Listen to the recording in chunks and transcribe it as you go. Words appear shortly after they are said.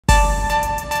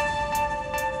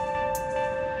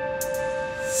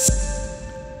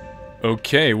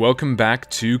Okay, welcome back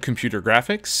to Computer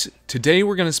Graphics. Today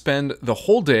we're going to spend the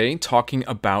whole day talking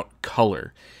about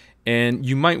color. And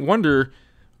you might wonder,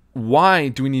 why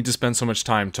do we need to spend so much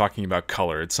time talking about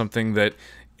color? It's something that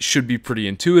should be pretty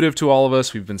intuitive to all of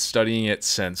us. We've been studying it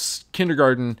since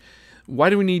kindergarten. Why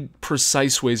do we need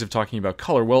precise ways of talking about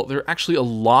color? Well, there are actually a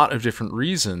lot of different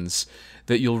reasons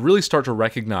that you'll really start to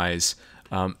recognize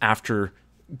after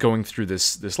going through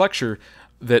this lecture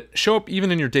that show up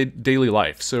even in your daily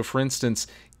life. So for instance,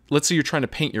 let's say you're trying to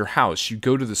paint your house. You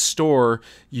go to the store,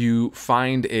 you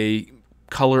find a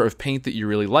color of paint that you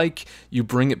really like, you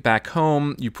bring it back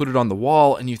home, you put it on the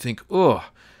wall, and you think, oh,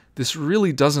 this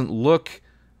really doesn't look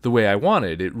the way I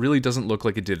wanted. It really doesn't look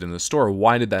like it did in the store.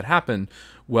 Why did that happen?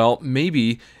 Well,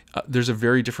 maybe there's a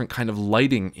very different kind of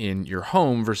lighting in your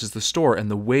home versus the store,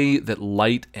 and the way that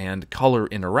light and color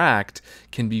interact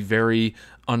can be very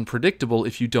unpredictable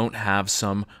if you don't have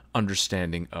some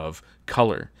understanding of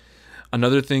color.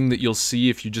 Another thing that you'll see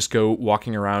if you just go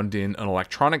walking around in an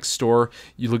electronics store,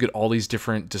 you look at all these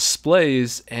different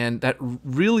displays, and that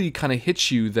really kind of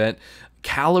hits you that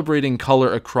calibrating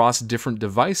color across different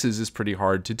devices is pretty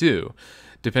hard to do.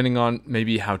 Depending on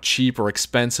maybe how cheap or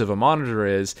expensive a monitor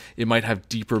is, it might have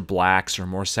deeper blacks or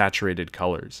more saturated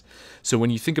colors. So when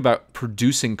you think about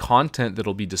producing content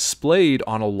that'll be displayed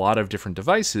on a lot of different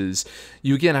devices,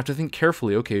 you again have to think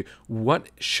carefully, okay, what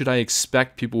should I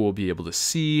expect people will be able to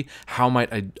see? How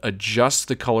might I adjust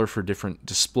the color for different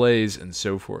displays and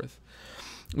so forth?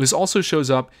 This also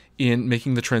shows up in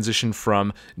making the transition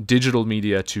from digital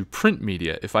media to print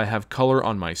media. If I have color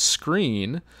on my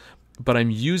screen, but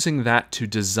I'm using that to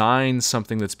design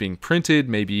something that's being printed,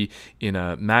 maybe in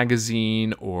a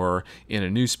magazine or in a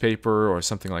newspaper or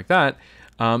something like that,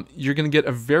 you're going to get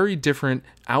a very different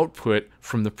output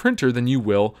from the printer than you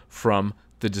will from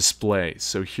the display.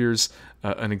 So here's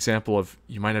an example of,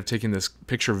 you might have taken this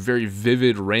picture of very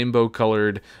vivid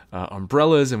rainbow-colored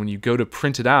umbrellas, and when you go to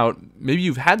print it out, maybe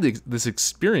you've had this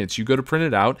experience. You go to print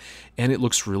it out, and it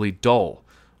looks really dull.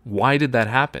 Why did that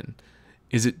happen?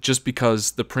 Is it just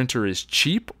because the printer is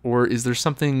cheap, or is there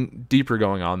something deeper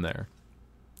going on there?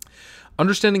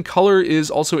 Understanding color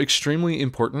is also extremely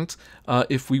important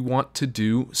if we want to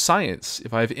do science.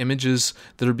 If I have images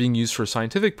that are being used for a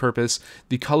scientific purpose,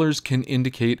 the colors can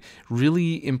indicate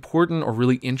really important or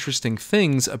really interesting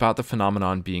things about the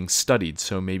phenomenon being studied.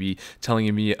 So maybe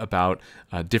telling me about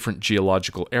different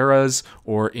geological eras,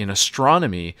 or in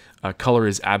astronomy, color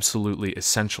is absolutely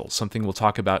essential. Something we'll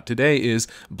talk about today is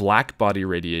black body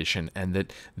radiation, and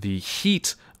that the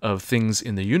heat of things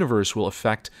in the universe will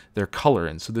affect their color.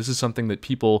 And so this is something that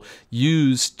people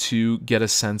use to get a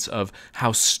sense of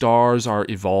how stars are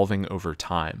evolving over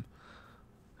time.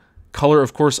 Color,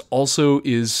 of course, also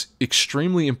is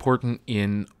extremely important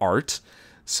in art.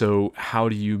 So how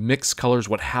do you mix colors?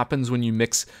 What happens when you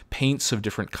mix paints of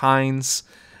different kinds?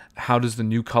 How does the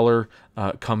new color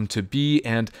come to be?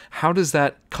 And how does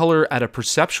that color at a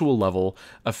perceptual level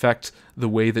affect the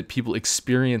way that people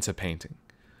experience a painting?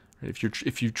 If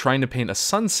you're trying to paint a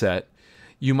sunset,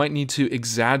 you might need to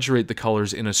exaggerate the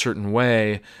colors in a certain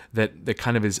way that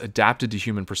kind of is adapted to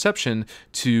human perception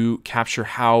to capture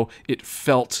how it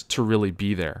felt to really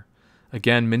be there.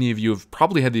 Again, many of you have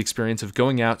probably had the experience of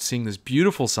going out, seeing this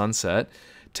beautiful sunset,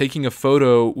 taking a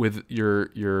photo with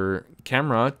your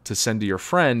camera to send to your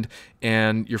friend,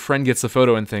 and your friend gets the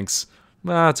photo and thinks,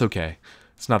 it's okay.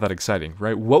 It's not that exciting,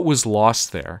 right? What was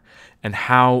lost there? And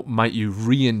how might you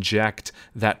re-inject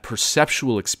that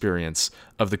perceptual experience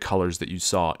of the colors that you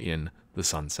saw in the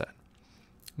sunset?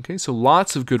 Okay, so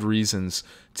lots of good reasons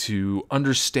to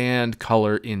understand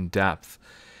color in depth.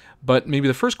 But maybe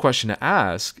the first question to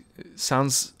ask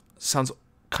sounds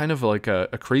kind of like a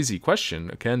crazy question,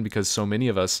 again, because so many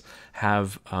of us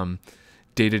have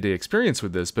day-to-day experience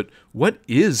with this. But what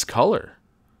is color?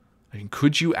 I mean,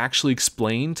 could you actually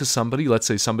explain to somebody, let's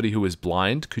say somebody who is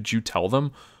blind, could you tell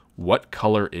them what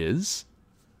color is?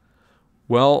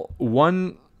 Well,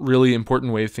 one really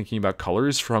important way of thinking about color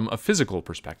is from a physical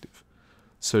perspective.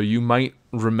 So you might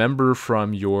remember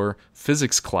from your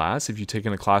physics class, if you've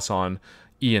taken a class on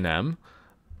E&M,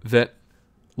 that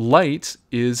light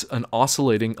is an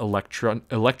oscillating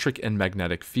electric and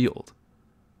magnetic field.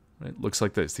 Right? It looks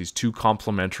like this, these two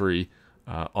complementary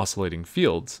oscillating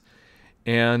fields.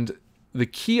 And the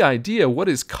key idea, what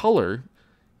is color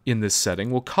in this setting?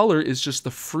 Well, color is just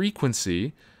the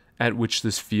frequency at which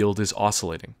this field is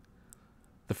oscillating.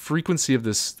 The frequency of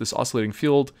this oscillating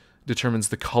field determines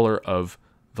the color of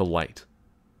the light.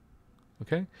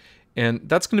 Okay? And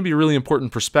that's going to be a really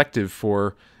important perspective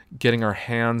for getting our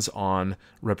hands on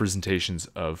representations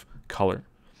of color.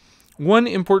 One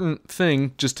important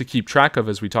thing just to keep track of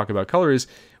as we talk about color is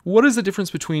what is the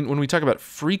difference between when we talk about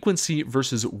frequency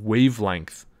versus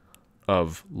wavelength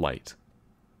of light?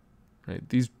 Right?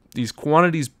 These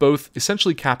quantities both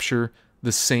essentially capture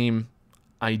the same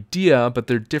idea, but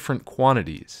they're different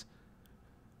quantities.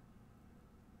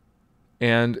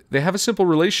 And they have a simple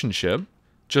relationship,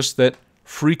 just that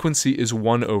frequency is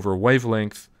 1 over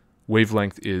wavelength,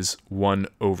 wavelength is 1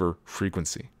 over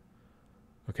frequency.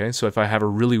 Okay, so if I have a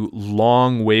really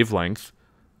long wavelength,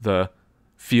 the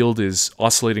field is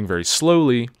oscillating very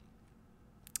slowly,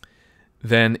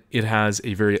 then it has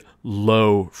a very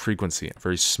low frequency, a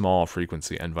very small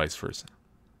frequency, and vice versa.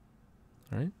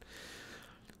 All right?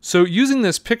 So using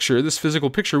this picture, this physical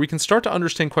picture, we can start to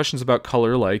understand questions about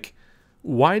color like,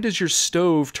 why does your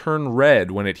stove turn red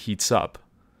when it heats up?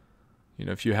 You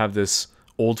know, if you have this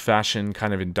old-fashioned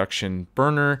kind of induction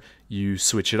burner, you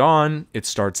switch it on, it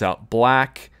starts out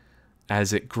black.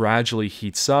 As it gradually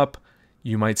heats up,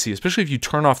 you might see, especially if you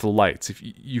turn off the lights, if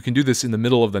you can do this in the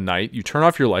middle of the night, you turn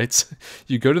off your lights,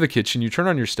 you go to the kitchen, you turn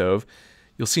on your stove,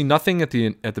 you'll see nothing at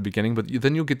the beginning, but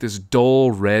then you'll get this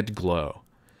dull red glow.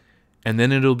 And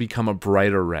then it'll become a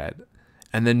brighter red.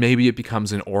 And then maybe it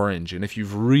becomes an orange. And if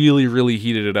you've really, really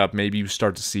heated it up, maybe you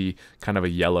start to see kind of a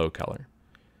yellow color.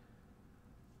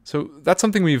 So that's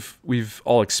something we've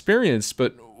all experienced,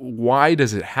 but why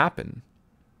does it happen?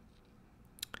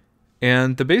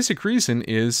 And the basic reason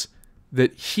is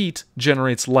that heat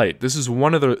generates light. This is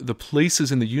one of the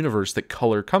places in the universe that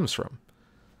color comes from.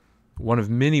 One of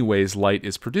many ways light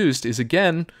is produced is,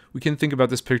 again, we can think about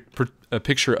this a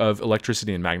picture of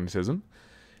electricity and magnetism.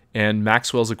 And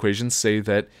Maxwell's equations say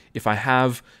that if I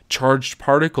have charged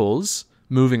particles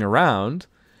moving around,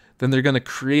 then they're going to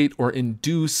create or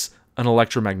induce an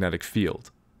electromagnetic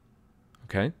field.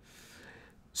 Okay?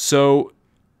 So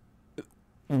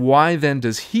why then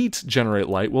does heat generate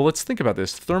light? Well, let's think about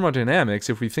this. Thermodynamics,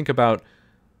 if we think about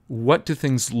what do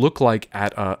things look like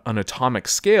at an atomic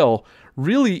scale,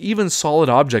 really even solid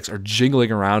objects are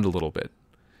jiggling around a little bit.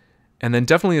 And then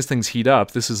definitely as things heat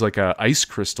up, this is like an ice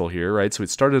crystal here, right? So it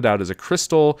started out as a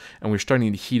crystal, and we're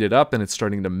starting to heat it up, and it's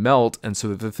starting to melt, and so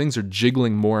that the things are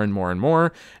jiggling more and more and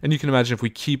more. And you can imagine if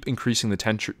we keep increasing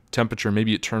the temperature,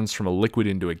 maybe it turns from a liquid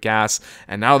into a gas,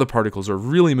 and now the particles are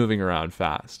really moving around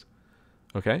fast.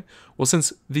 Okay? Well,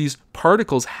 since these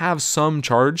particles have some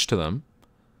charge to them,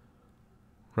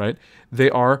 right, they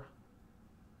are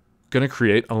going to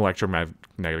create an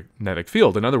electromagnetic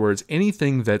field. In other words,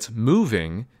 anything that's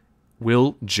moving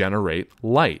will generate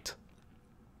light.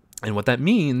 And what that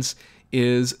means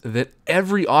is that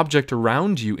every object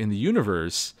around you in the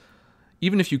universe,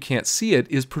 even if you can't see it,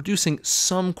 is producing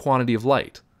some quantity of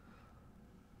light,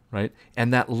 right?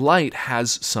 And that light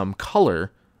has some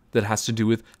color that has to do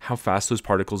with how fast those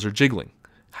particles are jiggling,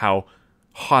 how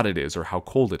hot it is or how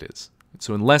cold it is.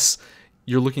 So unless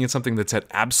you're looking at something that's at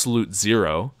absolute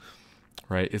zero,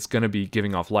 right, it's going to be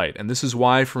giving off light. And this is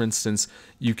why, for instance,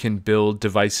 you can build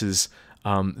devices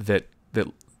that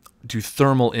do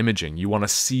thermal imaging. You want to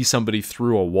see somebody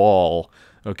through a wall,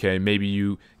 okay? Maybe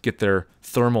you get their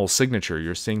thermal signature.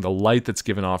 You're seeing the light that's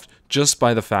given off just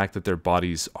by the fact that their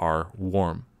bodies are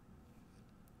warm.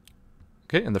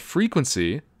 Okay, and the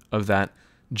frequency of that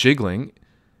jiggling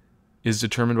is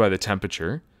determined by the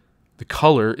temperature. The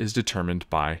color is determined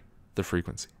by the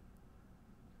frequency.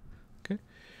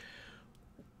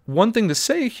 One thing to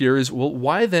say here is, well,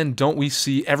 why then don't we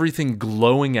see everything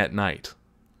glowing at night,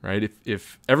 right?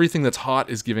 If everything that's hot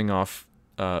is giving off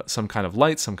some kind of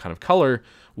light, some kind of color,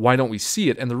 why don't we see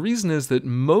it? And the reason is that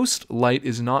most light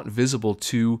is not visible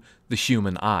to the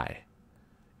human eye.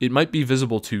 It might be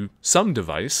visible to some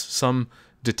device, some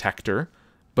detector,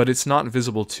 but it's not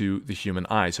visible to the human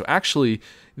eye. So actually,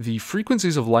 the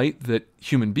frequencies of light that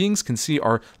human beings can see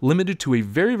are limited to a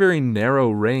very, very narrow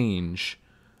range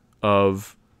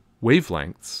of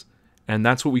wavelengths, and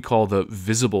that's what we call the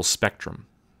visible spectrum.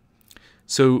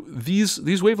 So these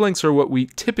wavelengths are what we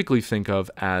typically think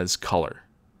of as color,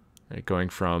 right? Going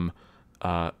from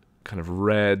kind of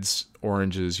reds,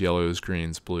 oranges, yellows,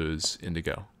 greens, blues,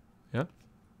 indigo. Yeah.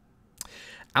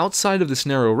 Outside of this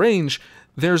narrow range,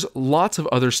 there's lots of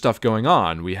other stuff going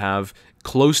on. We have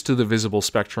close to the visible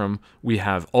spectrum, we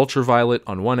have ultraviolet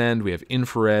on one end, we have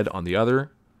infrared on the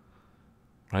other,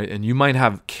 right? And you might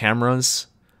have cameras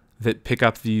that pick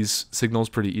up these signals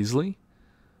pretty easily.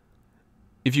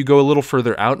 If you go a little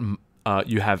further out,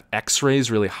 you have X-rays,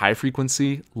 really high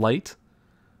frequency light,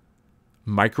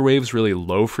 microwaves, really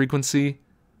low frequency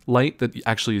light that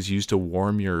actually is used to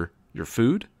warm your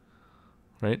food,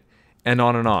 right? And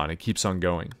on, it keeps on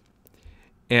going.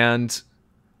 And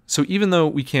so even though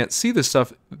we can't see this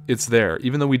stuff, it's there.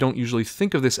 Even though we don't usually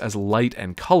think of this as light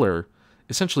and color,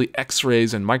 essentially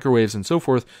X-rays and microwaves and so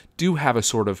forth, do have a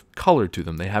sort of color to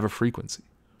them. They have a frequency.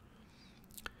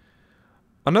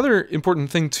 Another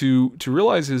important thing to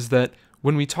realize is that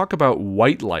when we talk about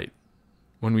white light,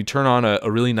 when we turn on a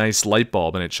really nice light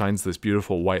bulb and it shines this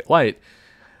beautiful white light,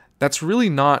 that's really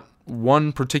not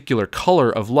one particular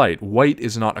color of light. White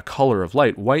is not a color of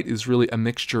light. White is really a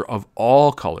mixture of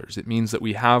all colors. It means that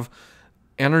we have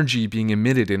energy being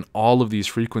emitted in all of these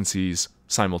frequencies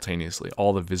simultaneously,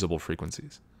 all the visible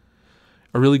frequencies.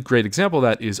 A really great example of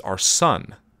that is our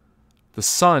sun. The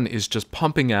sun is just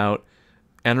pumping out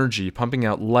energy, pumping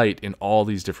out light in all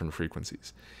these different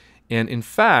frequencies. And in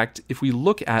fact, if we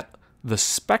look at the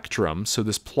spectrum, so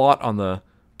this plot on the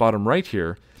bottom right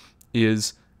here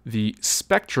is the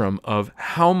spectrum of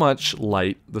how much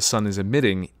light the sun is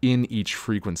emitting in each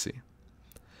frequency.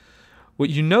 What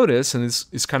you notice, and this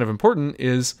is kind of important,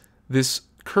 is this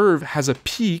curve has a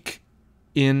peak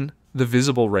in the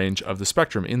visible range of the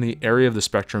spectrum, in the area of the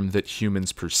spectrum that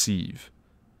humans perceive,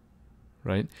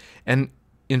 right? And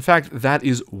in fact, that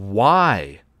is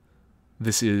why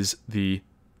this is the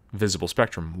visible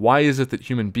spectrum. Why is it that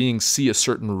human beings see a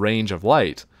certain range of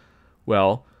light?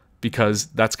 Well, because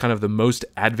that's kind of the most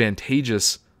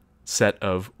advantageous set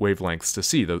of wavelengths to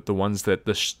see, the ones that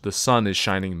the sun is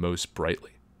shining most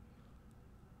brightly.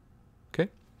 Okay?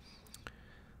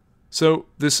 So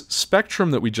this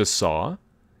spectrum that we just saw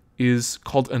is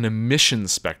called an emission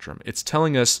spectrum. It's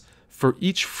telling us for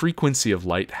each frequency of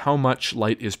light how much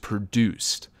light is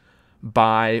produced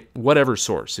by whatever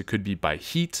source. It could be by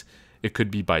heat, it could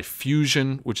be by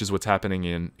fusion, which is what's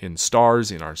happening in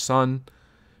stars, in our sun,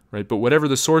 right? But whatever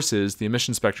the source is, the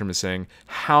emission spectrum is saying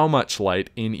how much light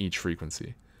in each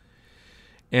frequency.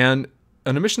 And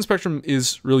an emission spectrum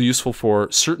is really useful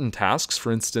for certain tasks.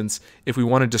 For instance, if we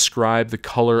want to describe the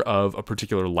color of a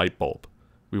particular light bulb,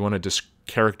 we want to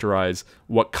characterize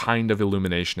what kind of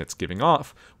illumination it's giving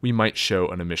off, we might show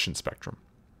an emission spectrum.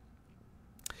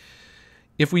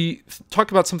 If we talk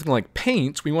about something like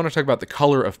paint, we want to talk about the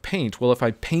color of paint. Well, if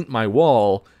I paint my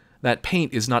wall, that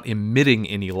paint is not emitting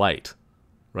any light,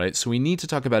 right? So we need to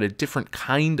talk about a different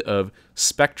kind of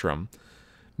spectrum,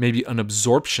 maybe an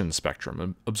absorption spectrum.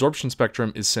 An absorption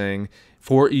spectrum is saying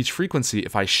for each frequency,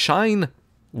 if I shine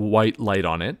white light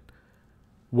on it,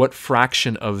 what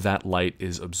fraction of that light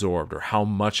is absorbed, or how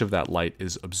much of that light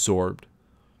is absorbed.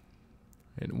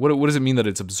 And what does it mean that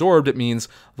it's absorbed? It means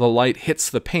the light hits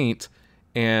the paint,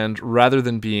 and rather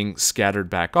than being scattered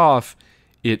back off,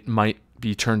 it might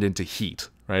be turned into heat,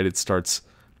 right? It starts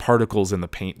particles in the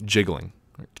paint jiggling.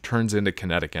 It turns into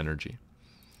kinetic energy.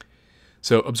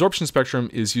 So absorption spectrum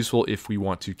is useful if we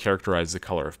want to characterize the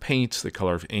color of paint, the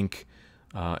color of ink,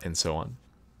 and so on.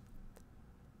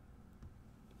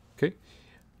 Okay.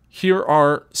 Here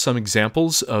are some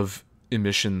examples of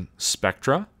emission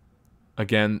spectra,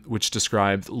 again, which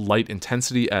describe light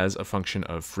intensity as a function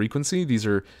of frequency. These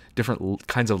are different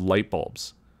kinds of light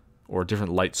bulbs or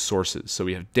different light sources. So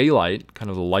we have daylight,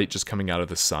 kind of the light just coming out of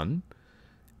the sun.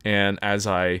 And as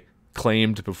I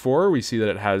claimed before, we see that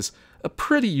it has a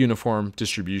pretty uniform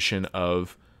distribution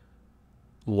of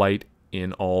light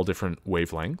in all different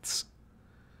wavelengths.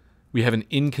 We have an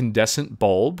incandescent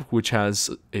bulb, which has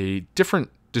a different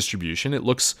distribution. It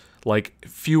looks like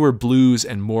fewer blues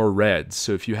and more reds.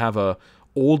 So if you have a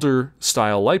older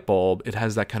style light bulb, it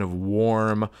has that kind of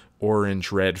warm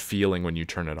orange-red feeling when you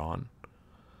turn it on.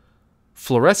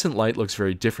 Fluorescent light looks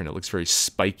very different. It looks very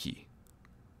spiky,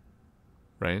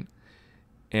 right?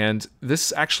 And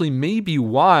this actually may be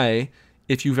why,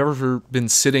 if you've ever been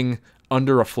sitting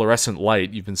under a fluorescent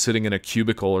light, you've been sitting in a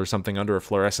cubicle or something under a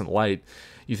fluorescent light,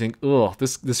 you think, oh,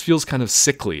 this feels kind of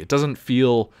sickly. It doesn't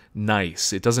feel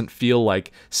nice. It doesn't feel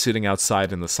like sitting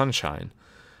outside in the sunshine.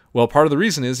 Well, part of the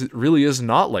reason is it really is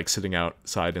not like sitting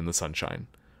outside in the sunshine.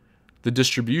 The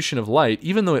distribution of light,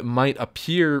 even though it might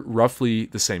appear roughly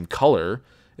the same color,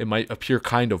 it might appear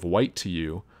kind of white to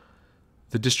you,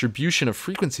 the distribution of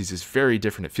frequencies is very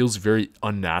different. It feels very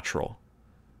unnatural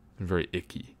and very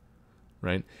icky,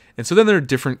 right? And so then there are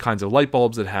different kinds of light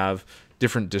bulbs that have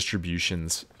different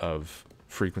distributions of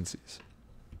frequencies.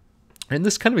 And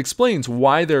this kind of explains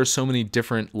why there are so many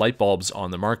different light bulbs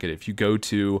on the market. If you go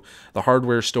to the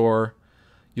hardware store,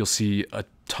 you'll see a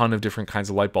ton of different kinds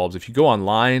of light bulbs. If you go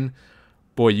online,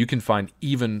 boy, you can find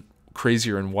even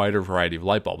crazier and wider variety of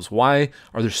light bulbs. Why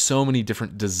are there so many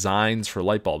different designs for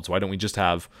light bulbs? Why don't we just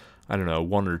have, I don't know,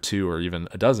 one or two or even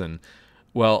a dozen?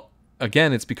 Well,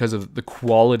 again, it's because of the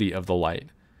quality of the light.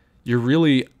 You're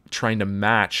really trying to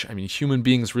match, I mean, human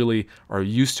beings really are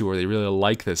used to, or they really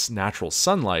like this natural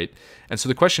sunlight. And so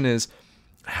the question is,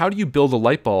 how do you build a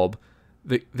light bulb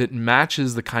that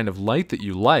matches the kind of light that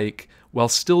you like while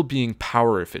still being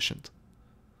power efficient.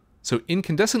 So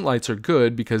incandescent lights are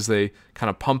good because they kind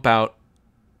of pump out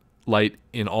light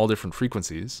in all different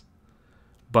frequencies,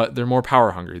 but they're more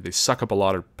power hungry. They suck up a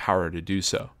lot of power to do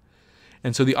so.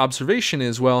 And so the observation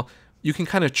is, well, you can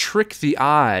kind of trick the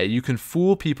eye. You can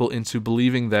fool people into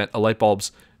believing that a light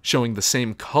bulb's showing the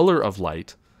same color of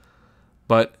light,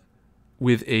 but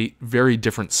with a very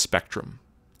different spectrum.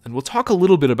 And we'll talk a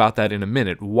little bit about that in a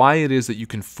minute, why it is that you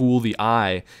can fool the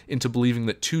eye into believing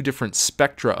that two different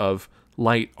spectra of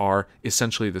light are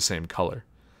essentially the same color.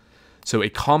 So a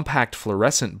compact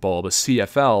fluorescent bulb, a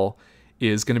CFL,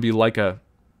 is going to be like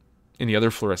any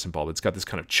other fluorescent bulb. It's got this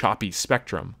kind of choppy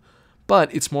spectrum,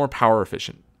 but it's more power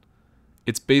efficient.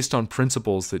 It's based on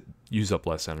principles that use up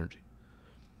less energy.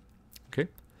 Okay.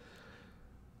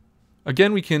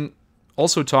 Again, we can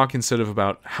also talk, instead of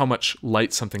about how much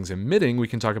light something's emitting, we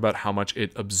can talk about how much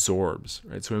it absorbs,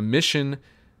 right? So emission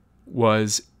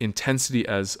was intensity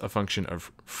as a function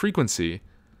of frequency.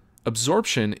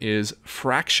 Absorption is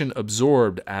fraction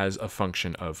absorbed as a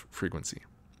function of frequency.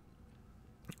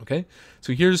 Okay,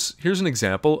 so here's an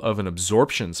example of an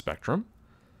absorption spectrum.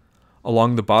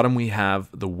 Along the bottom we have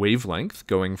the wavelength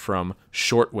going from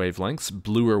short wavelengths,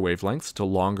 bluer wavelengths, to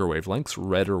longer wavelengths,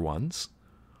 redder ones.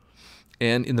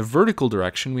 And in the vertical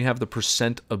direction we have the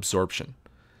percent absorption.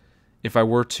 If I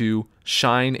were to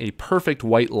shine a perfect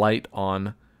white light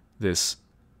on this,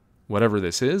 whatever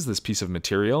this is, this piece of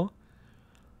material,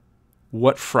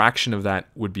 what fraction of that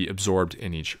would be absorbed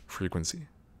in each frequency?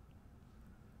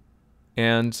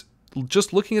 And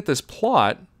just looking at this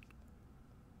plot,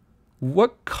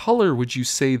 what color would you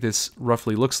say this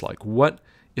roughly looks like? What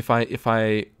if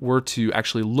I were to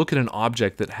actually look at an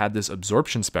object that had this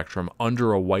absorption spectrum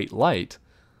under a white light,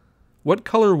 what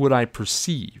color would I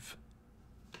perceive?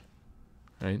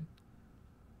 Right?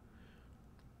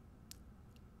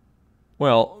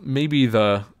 Well, maybe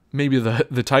the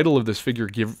title of this figure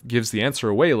gives the answer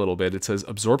away a little bit. It says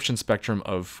absorption spectrum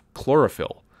of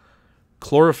chlorophyll.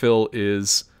 Chlorophyll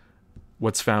is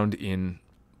what's found in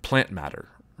plant matter,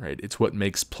 right? It's what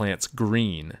makes plants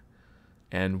green,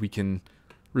 and we can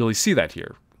really see that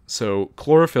here. So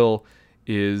chlorophyll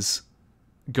is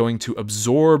going to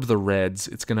absorb the reds,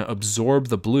 it's going to absorb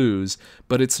the blues,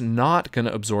 but it's not going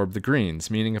to absorb the greens,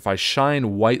 meaning if I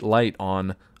shine white light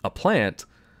on a plant,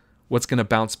 what's going to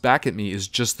bounce back at me is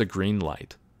just the green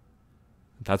light.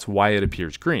 That's why it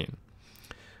appears green.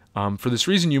 For this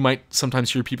reason, you might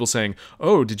sometimes hear people saying,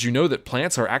 oh, did you know that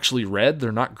plants are actually red?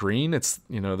 They're not green. It's,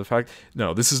 the fact.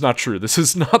 No, this is not true. This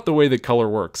is not the way that color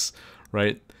works,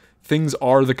 right? Things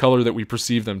are the color that we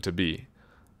perceive them to be.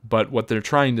 But what they're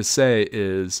trying to say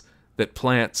is that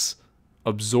plants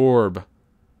absorb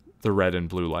the red and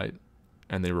blue light,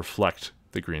 and they reflect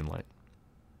the green light.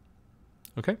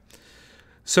 Okay?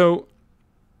 So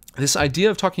this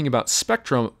idea of talking about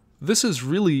spectrum, this is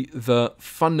really the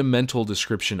fundamental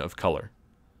description of color.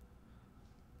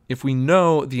 If we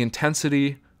know the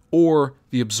intensity or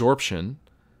the absorption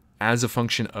as a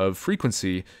function of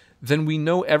frequency, then we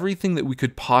know everything that we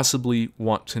could possibly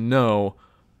want to know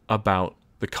about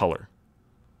the color.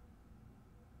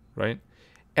 Right?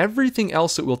 Everything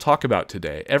else that we'll talk about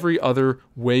today, every other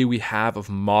way we have of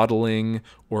modeling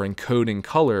or encoding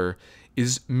color,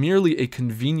 is merely a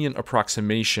convenient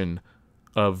approximation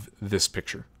of this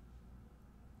picture.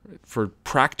 For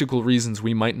practical reasons,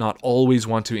 we might not always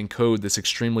want to encode this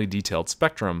extremely detailed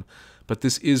spectrum, but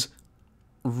this is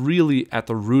really at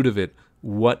the root of it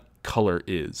what color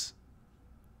is.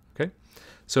 Okay?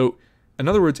 So, in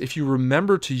other words, if you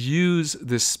remember to use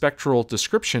this spectral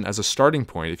description as a starting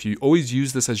point, if you always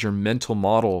use this as your mental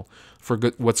model for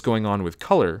what's going on with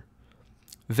color,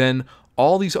 then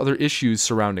all these other issues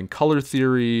surrounding color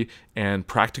theory and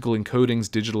practical encodings,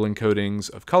 digital encodings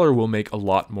of color will make a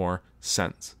lot more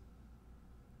sense.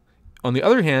 On the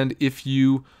other hand, if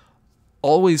you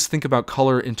always think about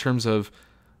color in terms of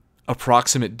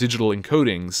approximate digital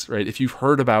encodings, right? If you've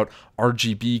heard about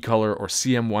RGB color or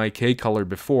CMYK color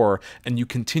before, and you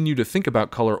continue to think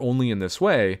about color only in this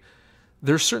way,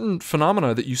 there's certain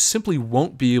phenomena that you simply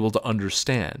won't be able to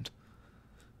understand.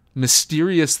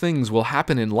 Mysterious things will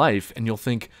happen in life, and you'll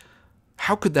think,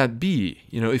 how could that be?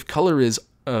 If color is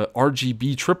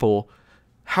RGB triple,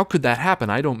 how could that happen?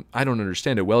 I don't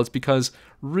understand it. Well, it's because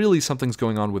really something's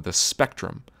going on with the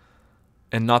spectrum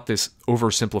and not this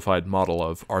oversimplified model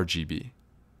of RGB.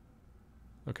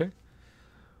 Okay?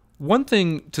 One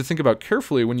thing to think about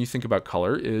carefully when you think about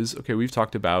color is, okay, we've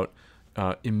talked about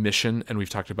emission and we've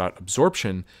talked about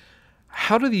absorption.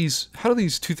 How do these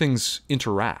two things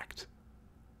interact?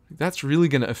 That's really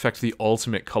going to affect the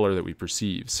ultimate color that we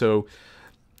perceive. So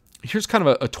here's kind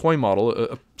of a toy model,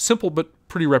 a simple but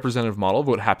pretty representative model of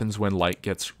what happens when light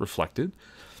gets reflected.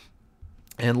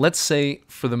 And let's say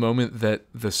for the moment that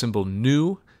the symbol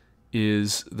nu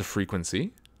is the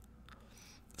frequency.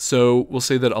 So we'll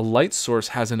say that a light source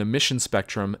has an emission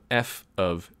spectrum f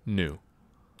of nu.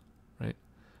 Right?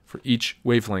 For each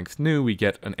wavelength nu, we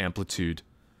get an amplitude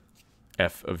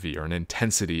f of v, or an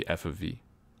intensity f of v.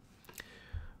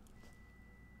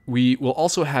 We will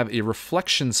also have a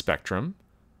reflection spectrum,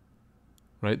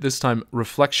 right? This time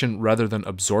reflection rather than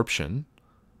absorption.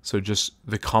 So just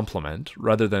the complement,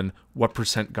 rather than what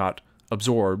percent got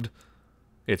absorbed,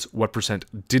 it's what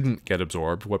percent didn't get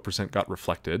absorbed, what percent got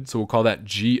reflected. So we'll call that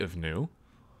G of nu.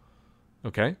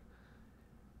 Okay?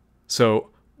 So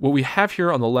what we have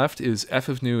here on the left is f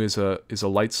of nu is a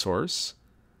light source.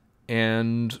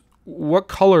 And what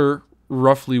color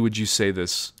roughly would you say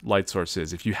this light source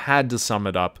is? If you had to sum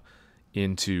it up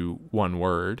into one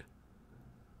word.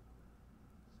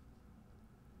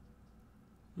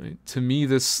 Right? To me,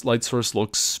 this light source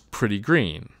looks pretty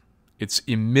green. It's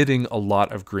emitting a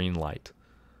lot of green light,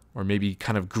 or maybe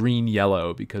kind of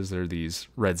green-yellow, because there are these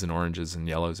reds and oranges and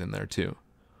yellows in there too.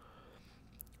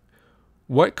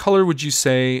 What color would you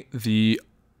say the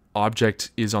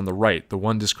object is on the right, the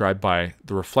one described by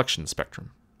the reflection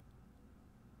spectrum?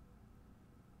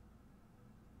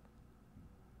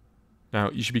 Now,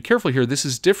 you should be careful here. This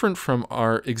is different from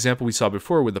our example we saw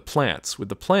before with the plants. With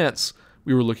the plants,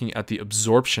 we were looking at the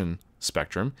absorption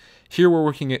spectrum. Here we're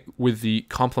working with the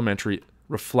complementary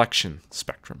reflection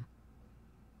spectrum.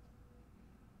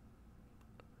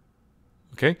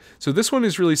 Okay, so this one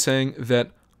is really saying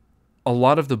that a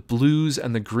lot of the blues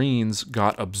and the greens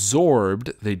got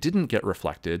absorbed, they didn't get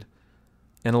reflected,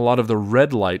 and a lot of the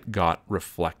red light got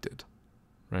reflected,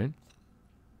 right?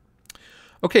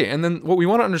 Okay, and then what we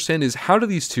want to understand is, how do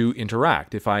these two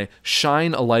interact? If I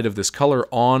shine a light of this color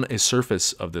on a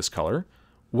surface of this color,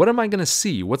 what am I going to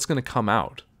see? What's going to come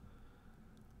out?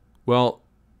 Well,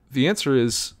 the answer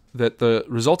is that the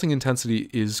resulting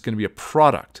intensity is going to be a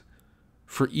product.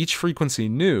 For each frequency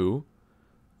nu,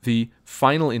 the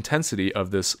final intensity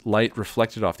of this light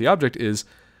reflected off the object is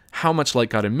how much light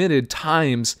got emitted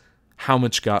times how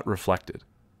much got reflected.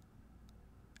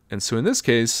 And so in this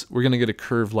case, we're going to get a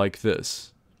curve like this.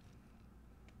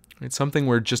 It's something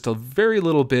where just a very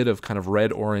little bit of kind of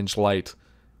red-orange light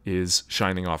is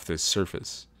shining off this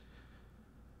surface.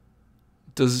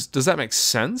 Does that make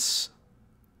sense?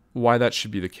 Why that should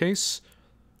be the case?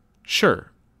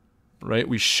 Sure, right?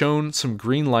 We've shown some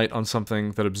green light on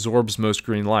something that absorbs most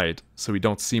green light, so we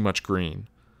don't see much green.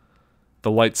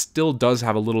 The light still does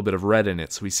have a little bit of red in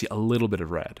it, so we see a little bit of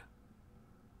red.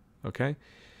 Okay?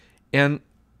 And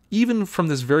even from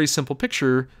this very simple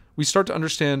picture, we start to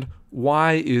understand,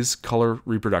 why is color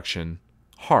reproduction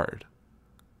hard,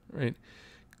 right?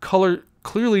 Color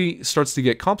clearly starts to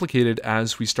get complicated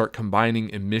as we start combining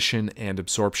emission and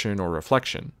absorption or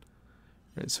reflection.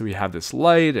 Right? So we have this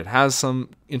light, it has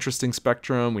some interesting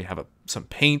spectrum, we have some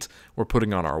paint we're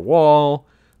putting on our wall,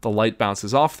 the light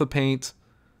bounces off the paint,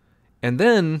 and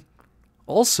then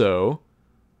also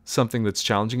something that's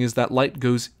challenging is that light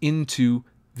goes into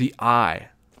the eye,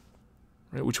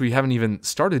 right, which we haven't even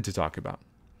started to talk about.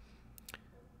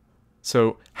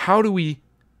 So how do we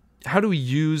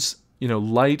use,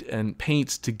 light and paint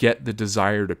to get the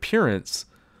desired appearance?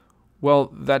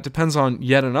 Well, that depends on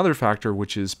yet another factor,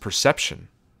 which is perception.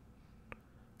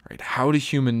 Right? How do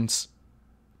humans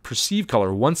perceive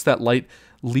color once that light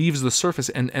leaves the surface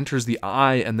and enters the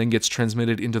eye and then gets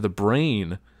transmitted into the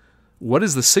brain? What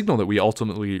is the signal that we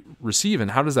ultimately receive,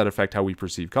 and how does that affect how we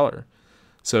perceive color?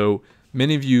 So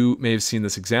many of you may have seen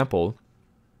this example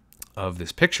of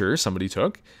this picture somebody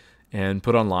took and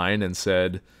put online and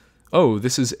said, oh,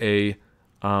 this is a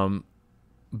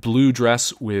blue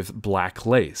dress with black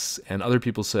lace. And other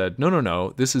people said,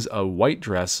 no, this is a white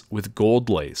dress with gold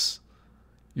lace.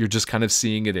 You're just kind of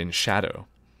seeing it in shadow.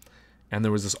 And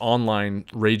there was this online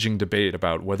raging debate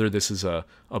about whether this is a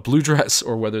blue dress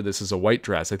or whether this is a white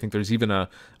dress. I think there's even a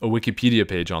Wikipedia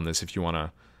page on this if you want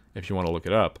to look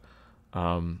it up.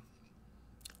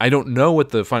 I don't know what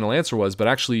the final answer was, but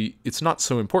actually it's not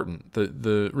so important.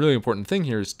 The really important thing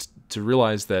here is to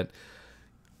realize that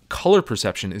color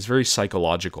perception is very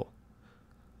psychological.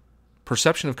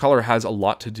 Perception of color has a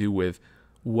lot to do with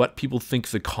what people think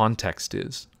the context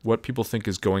is, what people think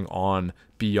is going on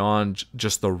beyond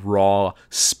just the raw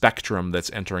spectrum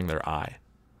that's entering their eye.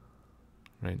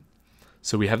 Right?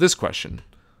 So we have this question.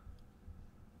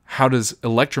 How does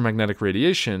electromagnetic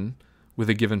radiation with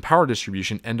a given power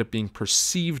distribution end up being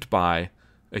perceived by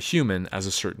a human as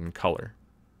a certain color?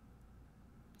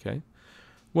 Okay.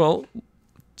 Well,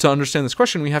 to understand this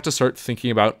question, we have to start thinking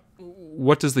about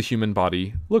what does the human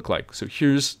body look like? So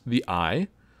here's the eye.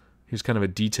 Here's kind of a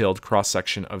detailed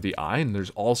cross-section of the eye, and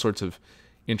there's all sorts of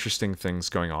interesting things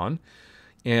going on.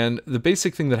 And the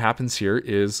basic thing that happens here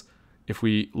is if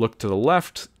we look to the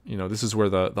left, this is where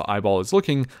the eyeball is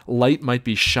looking, light might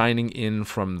be shining in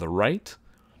from the right.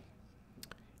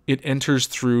 It enters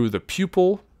through the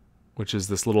pupil, which is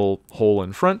this little hole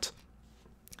in front,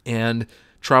 and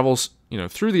travels,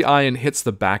 through the eye and hits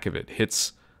the back of it,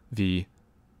 hits the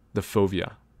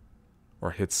fovea,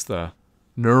 or hits the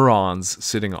neurons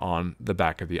sitting on the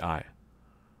back of the eye.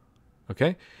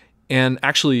 Okay? And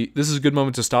actually, this is a good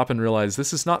moment to stop and realize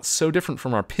this is not so different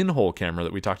from our pinhole camera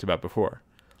that we talked about before.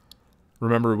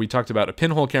 Remember, we talked about a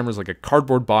pinhole camera is like a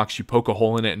cardboard box. You poke a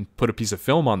hole in it and put a piece of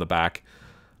film on the back.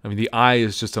 I mean, the eye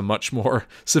is just a much more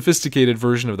sophisticated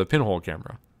version of the pinhole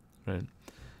camera, right?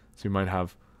 So you might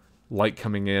have light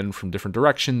coming in from different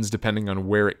directions. Depending on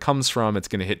where it comes from, it's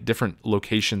going to hit different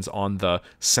locations on the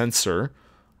sensor,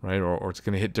 right? Or it's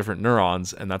going to hit different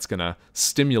neurons, and that's going to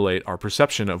stimulate our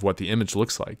perception of what the image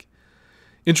looks like.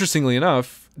 Interestingly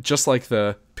enough, just like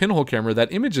the pinhole camera,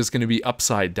 that image is going to be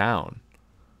upside down,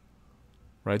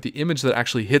 right? The image that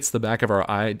actually hits the back of our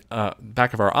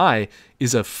eye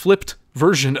is a flipped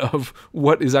version of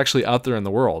what is actually out there in the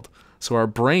world. So our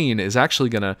brain is actually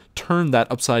going to turn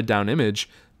that upside down image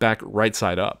back right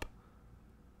side up.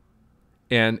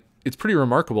 And it's pretty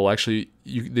remarkable, actually.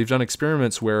 They've done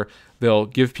experiments where they'll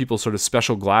give people sort of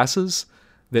special glasses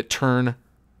that turn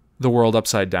the world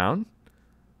upside down,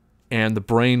 and the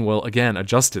brain will, again,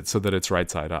 adjust it so that it's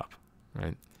right side up,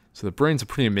 right? So the brain's a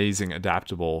pretty amazing,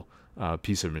 adaptable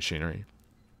piece of machinery.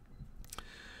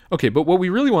 Okay, but what we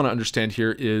really want to understand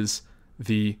here is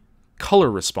the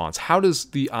color response. How does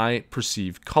the eye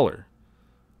perceive color?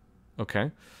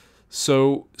 Okay,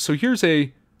 so here's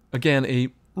again, a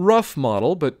rough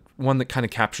model, but one that kind of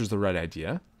captures the right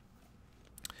idea,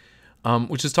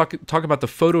 which is talk about the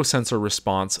photosensor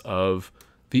response of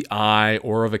the eye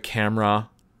or of a camera,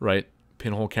 right?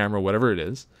 Pinhole camera, whatever it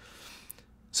is.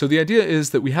 So the idea is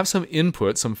that we have some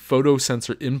input, some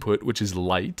photosensor input, which is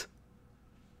light,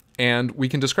 and we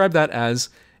can describe that as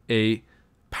a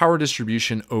power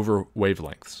distribution over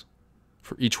wavelengths.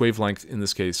 For each wavelength, in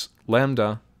this case,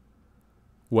 lambda,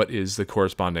 what is the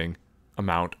corresponding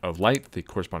amount of light, the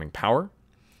corresponding power?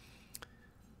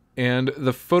 And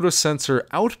the photosensor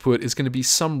output is going to be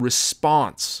some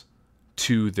response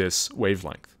to this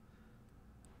wavelength,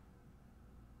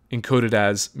 encoded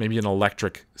as maybe an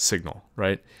electric signal,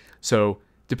 right? So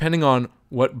depending on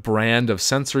what brand of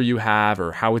sensor you have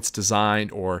or how it's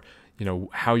designed or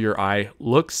how your eye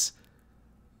looks,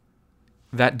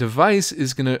 that device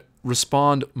is going to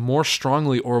respond more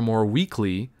strongly or more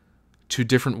weakly to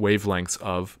different wavelengths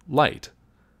of light,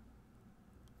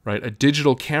 right? A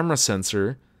digital camera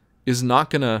sensor is not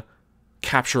going to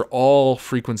capture all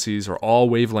frequencies or all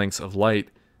wavelengths of light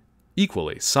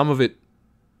equally. Some of it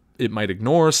might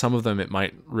ignore, some of them it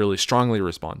might really strongly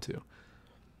respond to.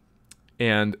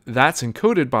 And that's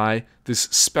encoded by this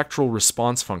spectral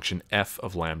response function, f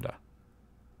of lambda.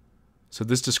 So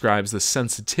this describes the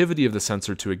sensitivity of the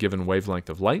sensor to a given wavelength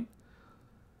of light.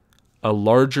 A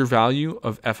larger value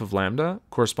of f of lambda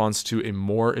corresponds to a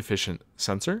more efficient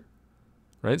sensor,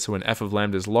 right? So when f of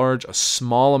lambda is large, a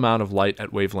small amount of light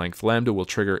at wavelength lambda will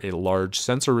trigger a large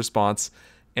sensor response,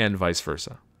 and vice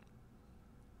versa.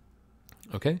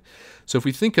 Okay, so if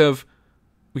we can think of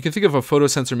a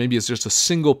photosensor maybe as just a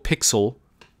single pixel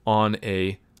on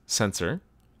a sensor,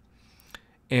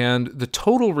 and the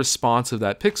total response of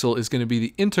that pixel is going to be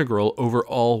the integral over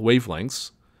all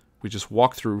wavelengths. We just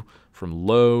walk through from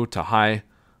low to high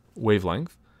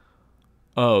wavelength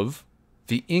of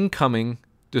the incoming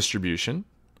distribution,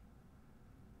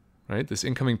 right? This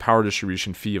incoming power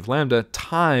distribution phi of lambda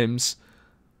times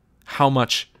how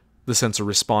much the sensor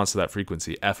responds to that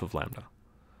frequency, f of lambda.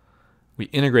 We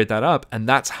integrate that up, and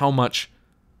that's how much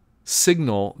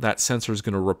signal that sensor is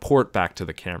going to report back to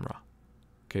the camera.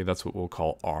 Okay, that's what we'll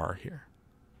call R here.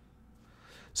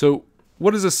 So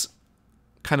what does this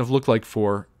kind of look like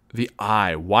for the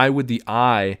eye? Why would the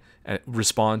eye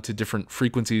respond to different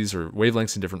frequencies or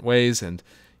wavelengths in different ways? And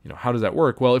how does that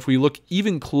work? Well, if we look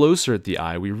even closer at the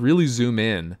eye, we really zoom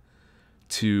in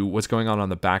to what's going on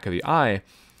the back of the eye,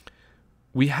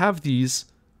 we have these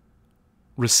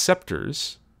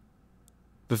receptors,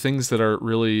 the things that are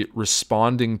really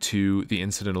responding to the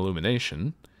incident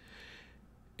illumination.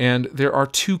 And there are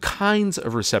two kinds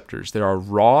of receptors. There are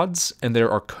rods and there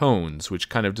are cones, which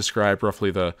kind of describe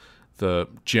roughly the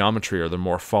geometry or the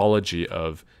morphology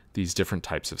of these different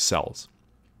types of cells.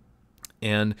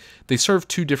 And they serve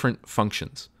two different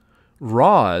functions.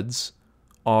 Rods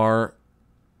are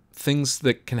things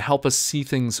that can help us see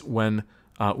things when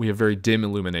we have very dim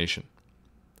illumination.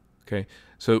 Okay,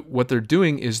 so what they're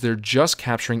doing is they're just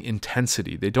capturing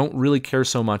intensity. They don't really care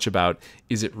so much about,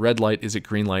 is it red light, is it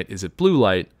green light, is it blue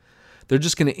light? They're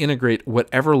just going to integrate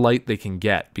whatever light they can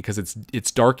get because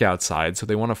it's dark outside, so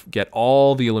they want to get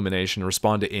all the illumination and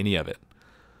respond to any of it.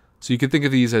 So you could think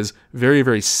of these as very,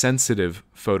 very sensitive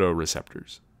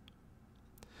photoreceptors.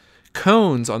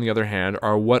 Cones, on the other hand,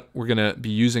 are what we're going to be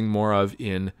using more of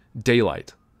in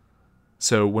daylight.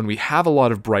 So when we have a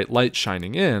lot of bright light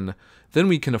shining in, then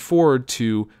we can afford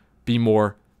to be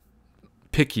more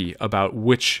picky about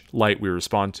which light we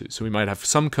respond to. So we might have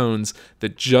some cones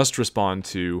that just respond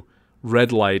to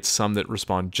red light, some that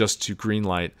respond just to green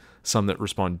light, some that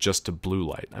respond just to blue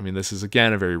light. I mean, this is,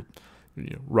 again, a very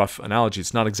rough analogy.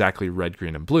 It's not exactly red,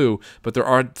 green, and blue, but there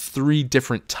are 3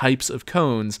 different types of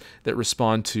cones that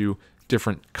respond to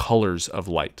different colors of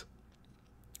light.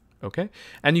 Okay?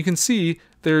 And you can see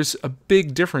there's a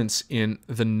big difference in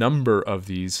the number of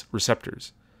these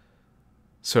receptors.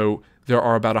 So there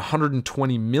are about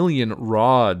 120 million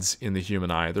rods in the human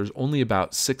eye. There's only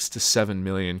about 6 to 7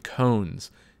 million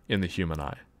cones in the human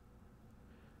eye.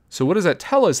 So what does that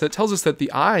tell us? That tells us that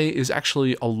the eye is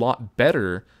actually a lot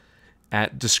better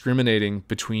at discriminating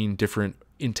between different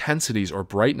intensities or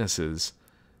brightnesses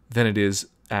than it is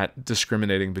at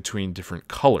discriminating between different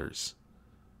colors.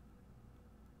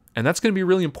 And that's going to be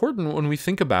really important when we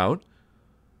think about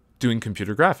doing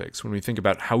computer graphics, when we think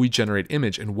about how we generate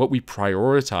image and what we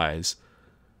prioritize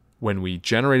when we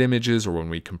generate images or when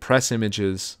we compress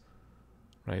images,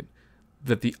 right?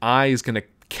 That the eye is going to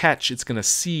catch, it's going to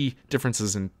see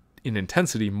differences in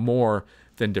intensity more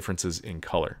than differences in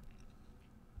color.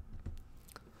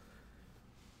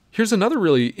 Here's another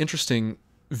really interesting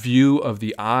view of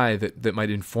the eye that might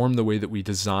inform the way that we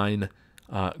design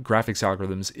graphics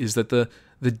algorithms, is that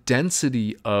the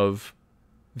density of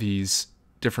these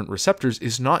different receptors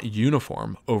is not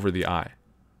uniform over the eye.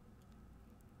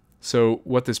 So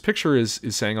what this picture is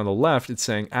saying on the left, it's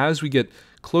saying as we get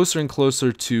closer and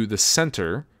closer to the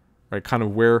center, right, kind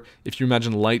of where, if you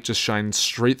imagine light just shines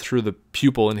straight through the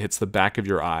pupil and hits the back of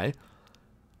your eye,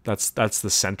 that's the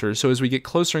center. So as we get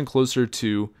closer and closer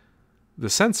to the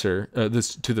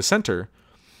center,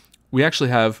 we actually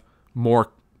have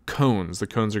more cones. The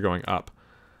cones are going up.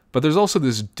 But there's also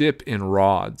this dip in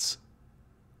rods.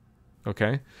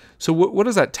 Okay? So what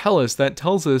does that tell us? That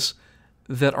tells us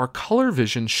that our color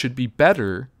vision should be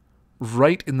better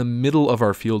right in the middle of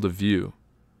our field of view.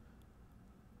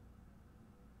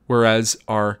 Whereas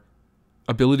our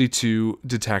ability to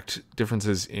detect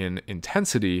differences in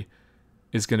intensity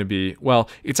is going to be, well,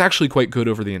 it's actually quite good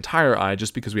over the entire eye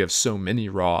just because we have so many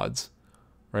rods,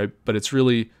 right? But it's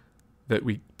really that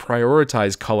we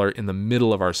prioritize color in the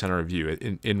middle of our center of view,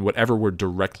 in whatever we're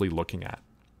directly looking at.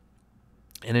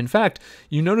 And in fact,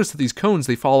 you notice that these cones,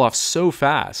 they fall off so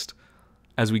fast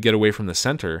as we get away from the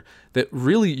center that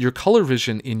really your color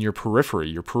vision in your periphery,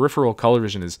 your peripheral color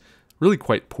vision, is really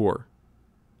quite poor.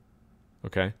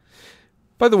 Okay?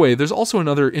 By the way, there's also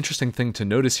another interesting thing to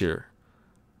notice here,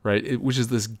 right? Which is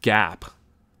this gap.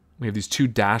 We have these 2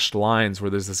 dashed lines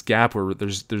where there's this gap where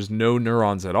there's no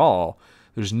neurons at all.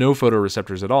 There's no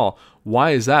photoreceptors at all.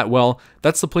 Why is that? Well,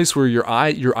 that's the place where your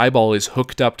eyeball is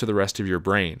hooked up to the rest of your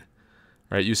brain,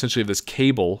 right? You essentially have this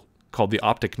cable called the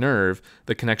optic nerve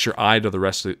that connects your eye to the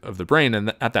rest of the brain,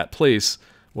 and at that place,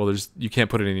 well, you can't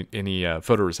put any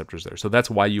photoreceptors there. So that's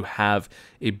why you have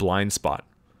a blind spot.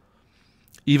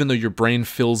 Even though your brain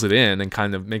fills it in and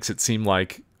kind of makes it seem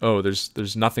like, oh,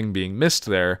 there's nothing being missed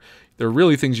there, there are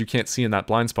really things you can't see in that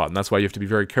blind spot. And that's why you have to be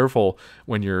very careful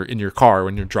when you're in your car,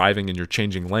 when you're driving and you're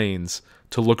changing lanes,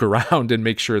 to look around and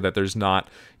make sure that there's not,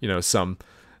 some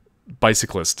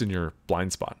bicyclist in your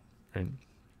blind spot. Right?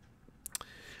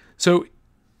 So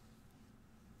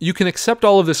you can accept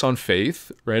all of this on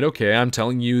faith, right? Okay, I'm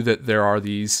telling you that there are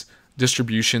these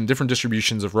different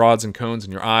distributions of rods and cones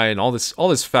in your eye and all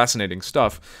this fascinating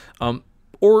stuff.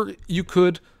 Or you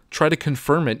could try to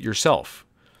confirm it yourself.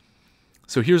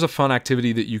 So here's a fun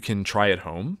activity that you can try at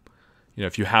home.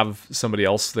 If you have somebody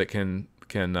else that can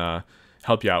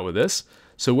help you out with this.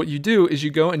 So what you do is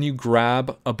you go and you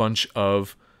grab a bunch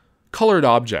of colored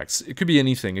objects. It could be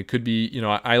anything. It could be,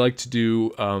 I like to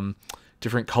do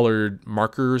different colored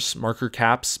marker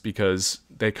caps, because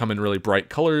they come in really bright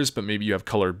colors, but maybe you have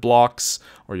colored blocks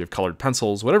or you have colored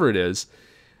pencils, whatever it is,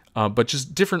 but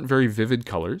just different, very vivid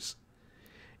colors.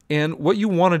 And what you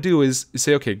want to do is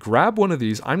say, okay, grab one of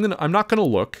these. I'm not going to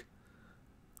look.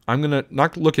 I'm going to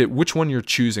not look at which one you're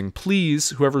choosing. Please,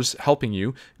 whoever's helping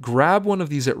you, grab one of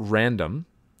these at random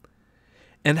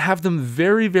and have them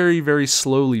very, very, very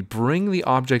slowly bring the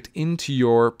object into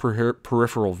your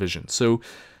peripheral vision. So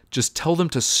just tell them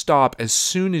to stop as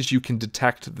soon as you can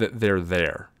detect that they're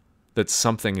there, that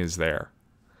something is there.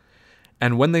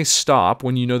 And when they stop,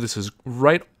 when you know this is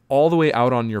right all the way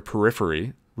out on your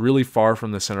periphery, really far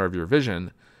from the center of your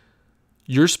vision,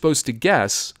 you're supposed to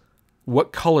guess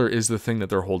what color is the thing that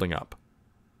they're holding up.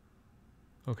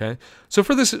 Okay? So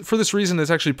for this reason, it's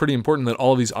actually pretty important that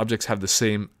all of these objects have the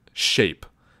same shape.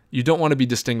 You don't want to be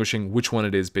distinguishing which one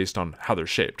it is based on how they're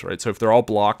shaped, right? So if they're all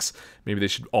blocks, maybe they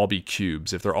should all be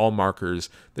cubes. If they're all markers,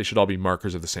 they should all be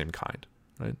markers of the same kind,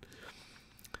 right?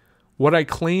 What I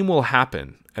claim will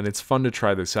happen, and it's fun to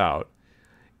try this out,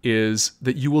 is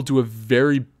that you will do a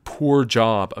very poor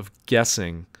job of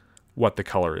guessing what the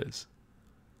color is.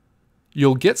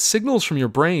 You'll get signals from your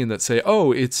brain that say,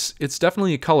 oh, it's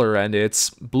definitely a color and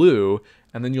it's blue,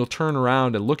 and then you'll turn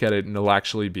around and look at it and it'll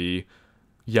actually be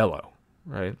yellow.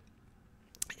 Right?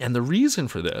 And the reason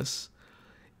for this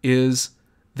is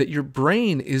that your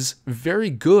brain is very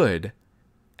good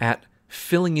at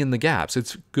filling in the gaps.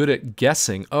 It's good at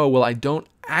guessing, oh, well, I don't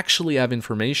actually have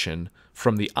information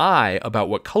from the eye about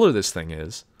what color this thing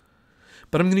is,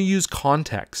 but I'm going to use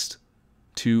context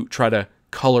to try to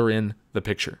color in the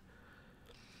picture.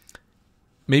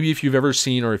 Maybe if you've ever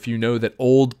seen, or if you know that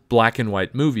old black and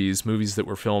white movies that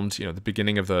were filmed, at the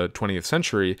beginning of the 20th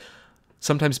century,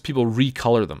 sometimes people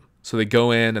recolor them. So they go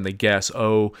in and they guess,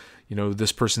 oh,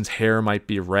 this person's hair might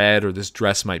be red or this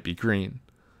dress might be green.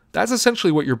 That's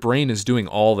essentially what your brain is doing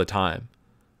all the time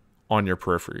on your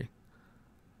periphery.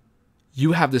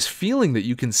 You have this feeling that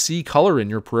you can see color in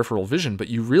your peripheral vision, but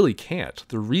you really can't.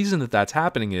 The reason that that's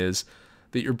happening is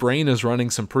that your brain is running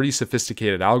some pretty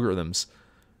sophisticated algorithms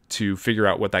to figure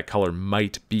out what that color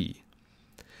might be.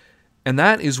 And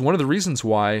that is one of the reasons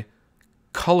why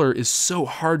color is so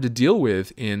hard to deal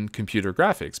with in computer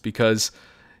graphics, because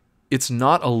it's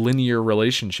not a linear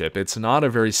relationship. It's not a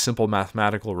very simple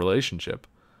mathematical relationship.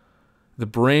 The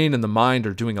brain and the mind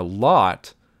are doing a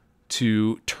lot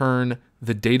to turn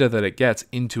the data that it gets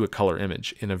into a color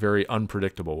image in a very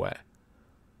unpredictable way.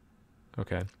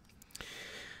 Okay.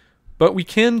 But we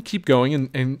can keep going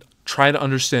and try to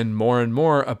understand more and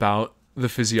more about the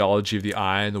physiology of the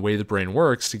eye and the way the brain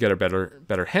works to get a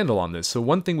better handle on this. So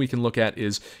one thing we can look at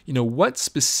is, what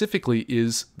specifically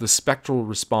is the spectral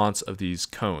response of these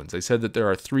cones? I said that there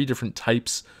are 3 different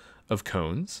types of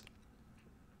cones,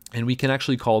 and we can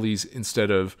actually call these,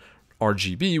 instead of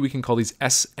RGB, we can call these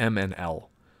SM and L,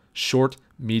 short,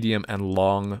 medium, and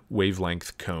long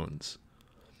wavelength cones.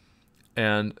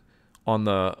 And on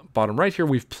the bottom right here,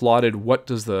 we've plotted what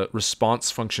does the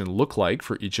response function look like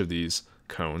for each of these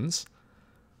cones.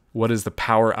 What is the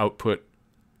power output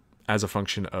as a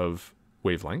function of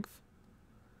wavelength?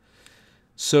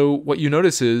 So what you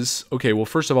notice is, okay, well,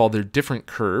 first of all, they're different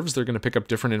curves. They're going to pick up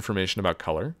different information about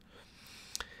color.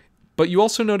 But you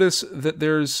also notice that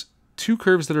there's 2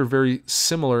 curves that are very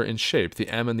similar in shape. The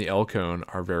M and the L cone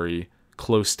are very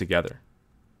close together.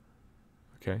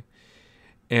 Okay?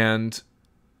 And,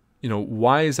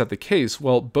 why is that the case?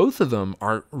 Well, both of them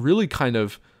are really kind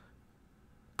of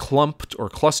clumped or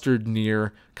clustered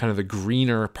near kind of the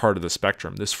greener part of the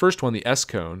spectrum. This first one, the S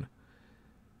cone,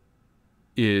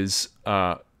 is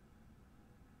more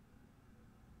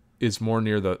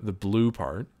near the blue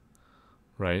part,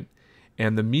 right?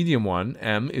 And the medium one,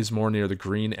 M, is more near the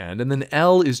green end. And then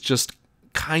L is just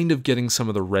kind of getting some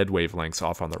of the red wavelengths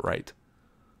off on the right.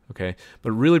 Okay,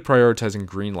 but really prioritizing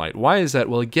green light. Why is that?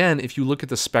 Well, again, if you look at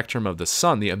the spectrum of the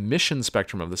sun, the emission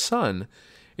spectrum of the sun,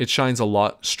 it shines a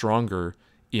lot stronger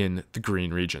in the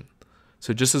green region.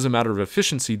 So just as a matter of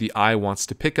efficiency, the eye wants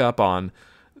to pick up on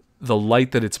the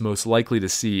light that it's most likely to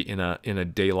see in a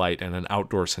daylight and an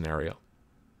outdoor scenario.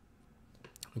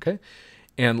 Okay?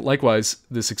 And likewise,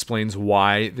 this explains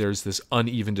why there's this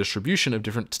uneven distribution of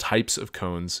different types of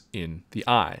cones in the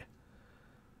eye.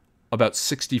 About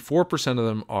 64% of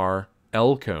them are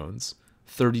L cones,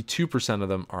 32% of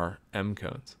them are M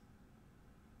cones.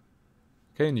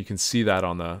 Okay, and you can see that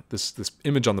on this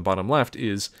image on the bottom left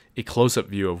is a close-up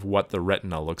view of what the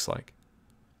retina looks like.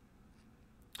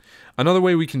 Another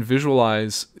way we can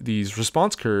visualize these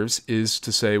response curves is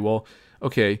to say, well,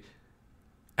 okay,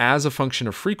 as a function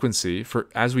of frequency,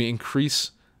 as we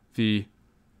increase the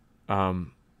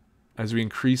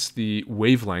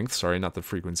wavelength, sorry, not the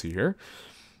frequency here,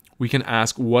 we can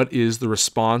ask what is the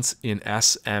response in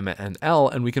S, M, and L,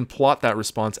 and we can plot that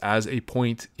response as a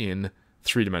point in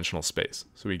 3-dimensional space.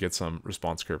 So we get some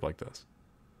response curve like this.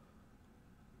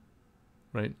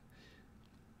 Right?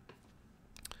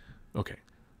 Okay.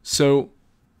 So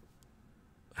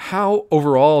how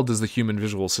overall does the human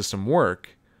visual system work?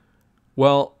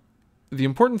 Well, the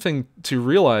important thing to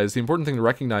realize, the important thing to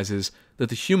recognize is that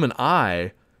the human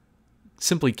eye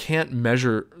simply can't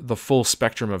measure the full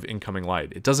spectrum of incoming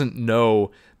light. It doesn't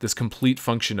know this complete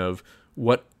function of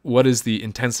what is the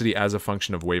intensity as a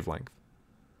function of wavelength.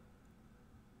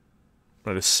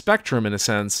 But a spectrum, in a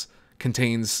sense,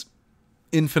 contains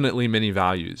infinitely many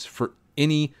values. For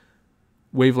any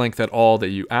wavelength at all that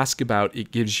you ask about,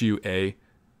 it gives you a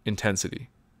intensity.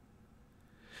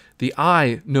 The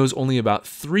eye knows only about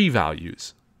 3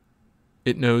 values.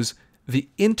 It knows the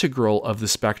integral of the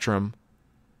spectrum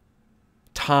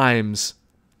times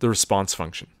the response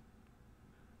function.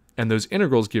 And those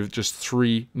integrals give just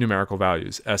 3 numerical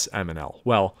values, S, M, and L.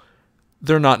 Well,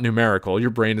 they're not numerical. Your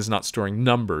brain is not storing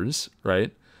numbers,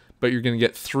 right? But you're going to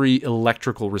get 3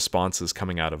 electrical responses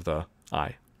coming out of the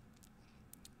eye.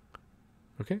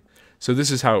 Okay? So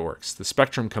this is how it works. The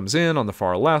spectrum comes in on the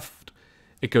far left.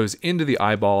 It goes into the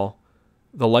eyeball.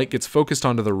 The light gets focused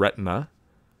onto the retina.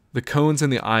 The cones in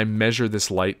the eye measure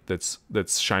this light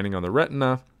that's shining on the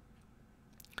retina.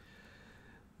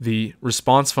 The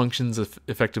response functions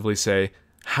effectively say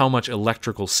how much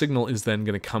electrical signal is then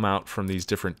going to come out from these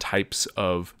different types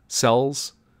of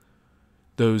cells.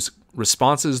 Those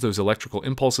responses, those electrical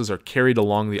impulses, are carried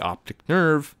along the optic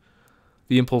nerve.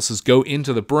 The impulses go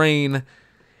into the brain,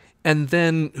 and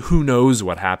then who knows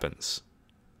what happens,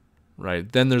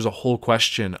 right? Then there's a whole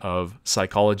question of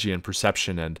psychology and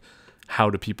perception and how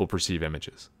do people perceive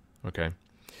images, okay?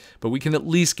 But we can at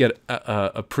least get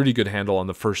a pretty good handle on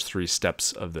the first 3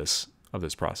 steps of this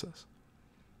process.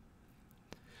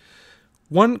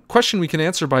 One question we can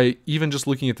answer by even just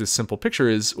looking at this simple picture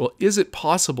is, well, is it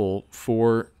possible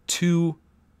for 2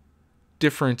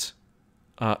 different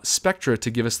spectra to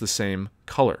give us the same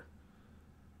color?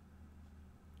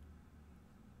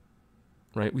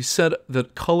 Right? We said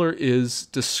that color is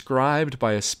described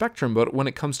by a spectrum, but when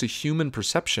it comes to human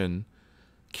perception,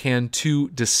 can 2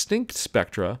 distinct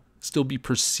spectra still be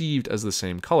perceived as the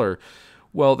same color?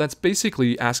 Well, that's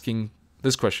basically asking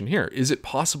this question here. Is it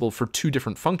possible for 2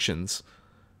 different functions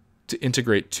to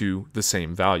integrate to the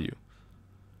same value?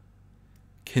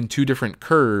 Can 2 different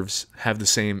curves have the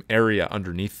same area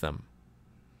underneath them?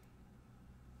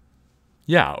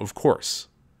 Yeah, of course.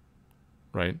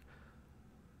 Right?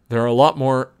 There are a lot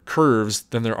more curves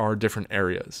than there are different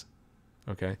areas.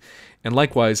 Okay? And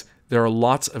likewise, there are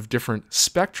lots of different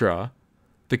spectra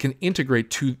that can integrate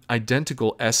to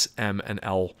identical S, M, and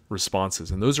L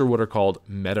responses. And those are what are called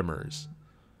metamers.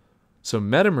 So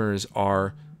metamers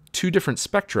are 2 different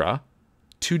spectra,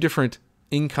 2 different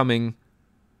incoming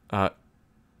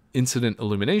incident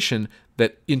illumination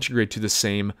that integrate to the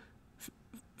same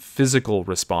physical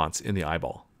response in the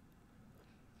eyeball.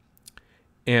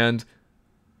 And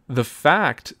the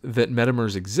fact that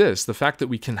metamers exist, the fact that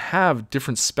we can have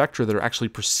different spectra that are actually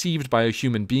perceived by a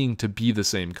human being to be the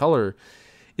same color,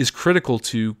 is critical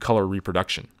to color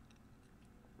reproduction,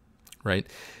 right?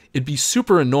 It'd be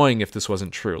super annoying if this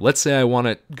wasn't true. Let's say I want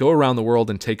to go around the world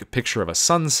and take a picture of a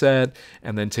sunset,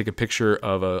 and then take a picture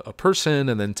of a person,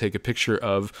 and then take a picture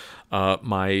of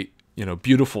my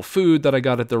beautiful food that I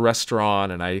got at the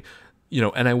restaurant, and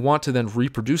I want to then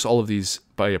reproduce all of these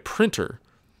by a printer.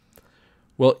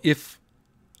 Well, if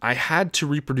I had to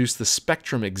reproduce the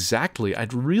spectrum exactly,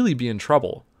 I'd really be in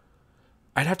trouble.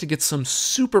 I'd have to get some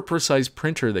super precise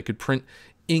printer that could print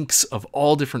inks of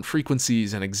all different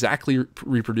frequencies and exactly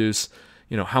reproduce,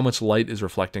 how much light is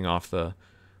reflecting off the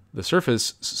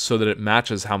surface so that it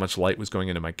matches how much light was going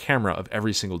into my camera of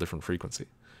every single different frequency.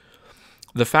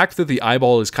 The fact that the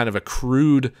eyeball is kind of a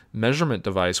crude measurement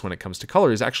device when it comes to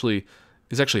color is actually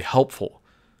helpful.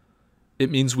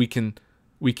 It means we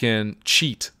can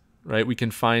cheat, right? We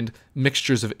can find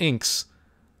mixtures of inks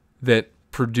that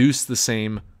produce the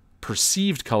same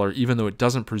perceived color, even though it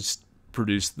doesn't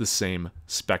produce the same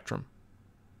spectrum.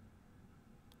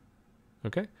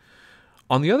 Okay?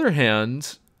 On the other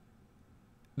hand,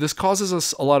 this causes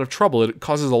us a lot of trouble. It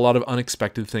causes a lot of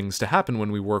unexpected things to happen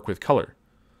when we work with color.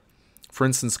 For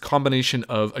instance, combination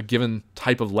of a given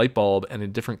type of light bulb and a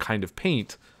different kind of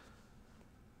paint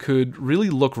could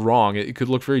really look wrong. It could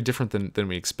look very different than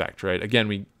we expect, right? Again,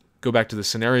 we go back to the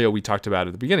scenario we talked about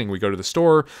at the beginning. We go to the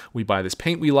store, we buy this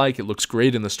paint we like, it looks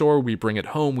great in the store, we bring it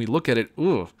home, we look at it,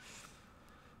 ooh.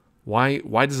 Why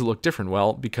does it look different?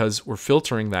 Well, because we're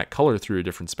filtering that color through a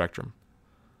different spectrum.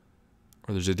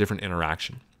 Or there's a different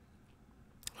interaction.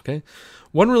 Okay?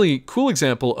 One really cool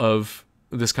example of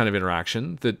this kind of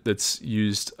interaction that's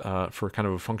used for kind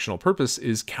of a functional purpose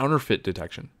is counterfeit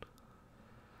detection.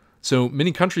 So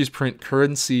many countries print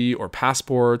currency or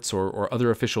passports or other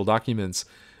official documents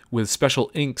with special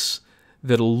inks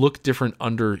that'll look different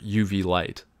under UV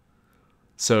light.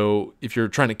 So if you're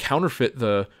trying to counterfeit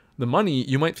the money,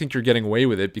 you might think you're getting away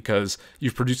with it because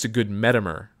you've produced a good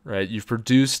metamer, right? You've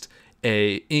produced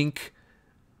a ink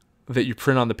that you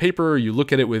print on the paper, you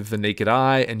look at it with the naked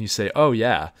eye, and you say, oh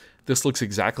yeah, this looks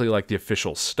exactly like the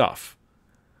official stuff.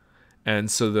 And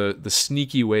so the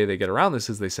sneaky way they get around this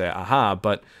is they say, aha,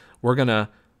 but we're gonna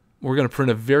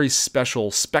print a very special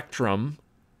spectrum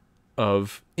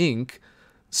of ink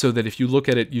so that if you look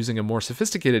at it using a more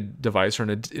sophisticated device or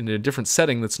in a different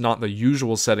setting that's not the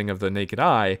usual setting of the naked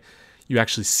eye, you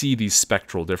actually see these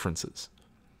spectral differences.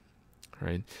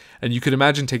 Right? And you could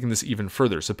imagine taking this even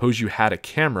further. Suppose you had a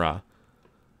camera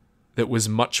that was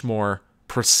much more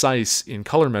precise in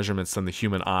color measurements than the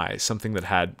human eye, something that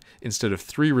had, instead of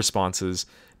 3 responses,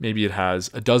 maybe it has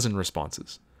a dozen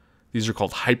responses. These are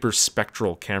called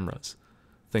hyperspectral cameras,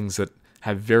 things that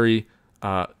have very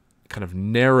kind of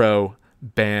narrow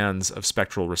bands of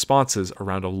spectral responses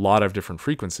around a lot of different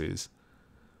frequencies.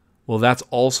 Well, that's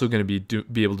also going to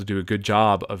be able to do a good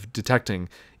job of detecting,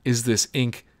 is this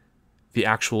ink the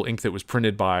actual ink that was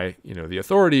printed by, the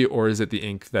authority, or is it the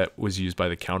ink that was used by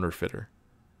the counterfeiter?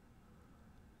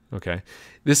 Okay,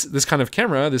 this kind of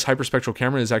camera, this hyperspectral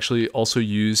camera, is actually also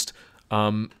used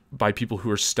by people who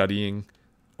are studying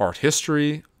art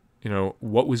history.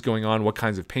 What was going on? What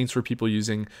kinds of paints were people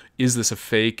using? Is this a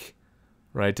fake?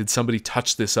 Right? Did somebody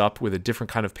touch this up with a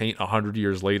different kind of paint 100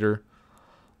 years later?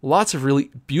 Lots of really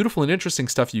beautiful and interesting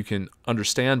stuff you can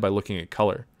understand by looking at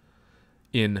color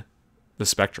in the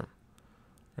spectrum.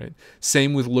 Right?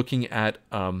 Same with looking at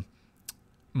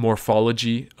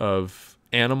morphology of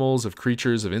animals, of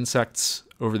creatures, of insects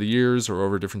over the years or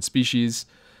over different species.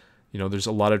 There's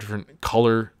a lot of different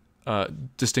color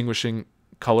distinguishing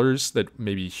colors that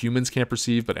maybe humans can't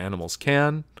perceive, but animals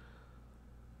can.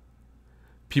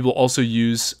 People also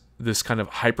use this kind of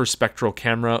hyperspectral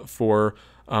camera for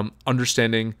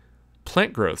understanding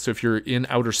plant growth. So if you're in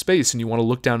outer space and you want to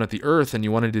look down at the earth and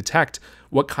you want to detect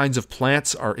what kinds of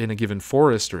plants are in a given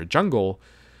forest or a jungle,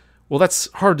 well, that's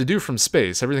hard to do from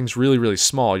space. Everything's really, really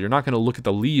small. You're not going to look at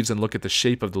the leaves and look at the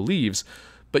shape of the leaves,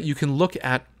 but you can look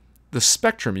at the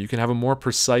spectrum. You can have a more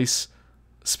precise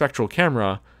spectral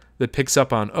camera that picks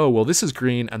up on, oh, well, this is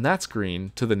green and that's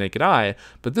green to the naked eye,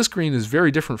 but this green is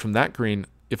very different from that green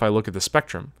if I look at the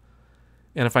spectrum.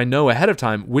 And if I know ahead of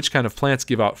time which kind of plants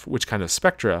give out which kind of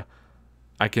spectra,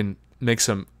 I can make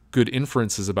some good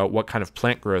inferences about what kind of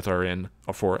plant growth are in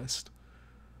a forest.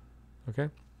 Okay?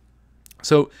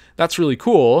 So that's really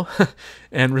cool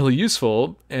and really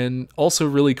useful and also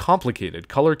really complicated.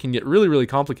 Color can get really, really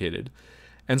complicated.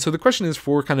 And so the question is,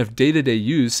 for kind of day-to-day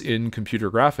use in computer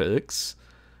graphics,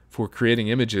 for creating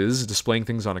images, displaying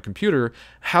things on a computer,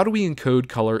 how do we encode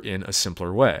color in a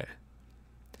simpler way?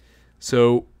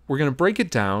 So we're going to break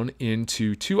it down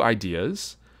into 2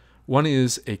 ideas. One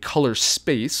is a color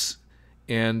space,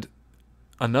 and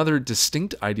another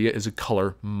distinct idea is a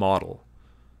color model.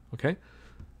 Okay?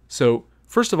 So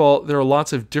first of all, there are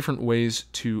lots of different ways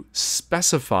to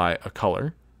specify a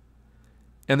color,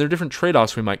 and there are different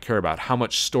trade-offs we might care about. How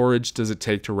much storage does it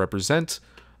take to represent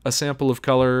a sample of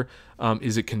color?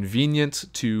 Is it convenient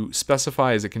to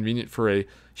specify? Is it convenient for a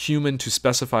human to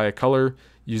specify a color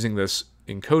using this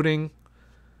encoding?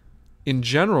 In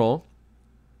general,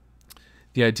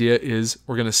 the idea is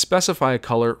we're going to specify a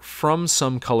color from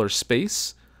some color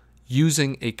space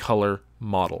using a color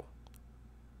model.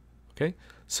 Okay?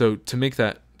 So to make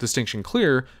that distinction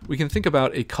clear, we can think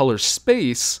about a color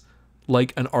space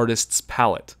like an artist's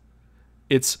palette.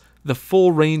 It's the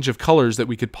full range of colors that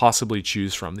we could possibly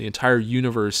choose from, the entire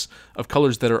universe of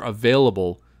colors that are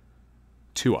available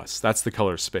to us. That's the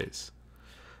color space.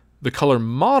 The color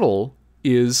model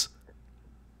is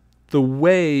the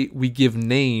way we give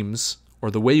names or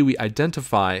the way we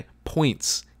identify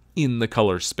points in the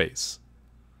color space.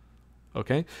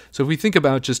 Okay? So if we think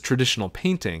about just traditional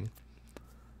painting,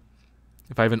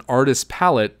 if I have an artist's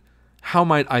palette, how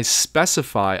might I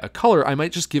specify a color? I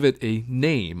might just give it a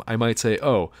name. I might say,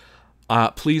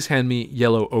 please hand me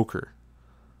yellow ochre.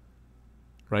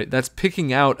 Right? That's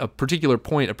picking out a particular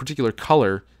point, a particular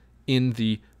color in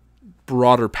the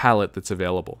broader palette that's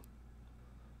available.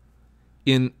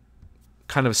 In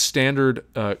kind of standard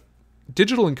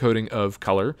digital encoding of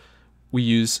color, we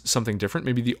use something different,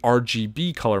 maybe the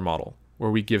RGB color model,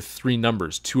 where we give 3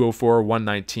 numbers, 204,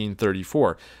 119,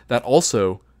 34. That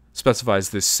also specifies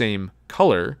this same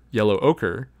color, yellow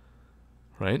ochre,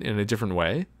 right, in a different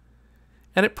way.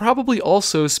 And it probably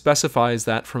also specifies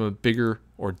that from a bigger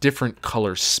or different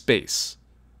color space.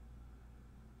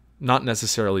 Not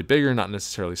necessarily bigger, not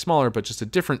necessarily smaller, but just a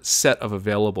different set of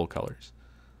available colors,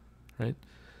 right?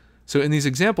 So in these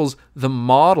examples, the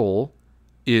model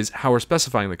is how we're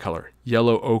specifying the color,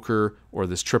 yellow, ochre, or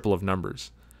this triple of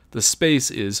numbers. The space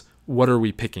is what are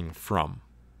we picking from.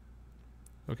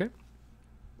 Okay?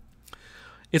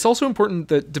 It's also important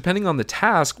that depending on the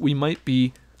task, we might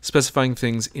be specifying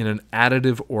things in an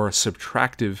additive or a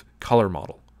subtractive color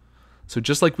model. So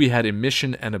just like we had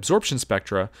emission and absorption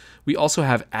spectra, we also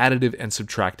have additive and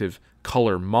subtractive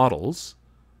color models,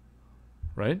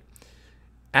 right?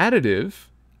 Additive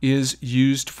is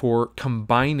used for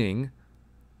combining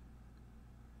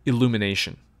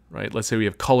illumination, right? Let's say we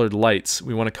have colored lights.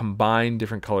 We want to combine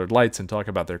different colored lights and talk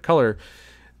about their color.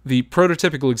 The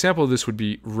prototypical example of this would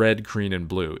be red, green, and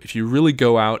blue. If you really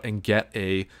go out and get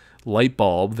a light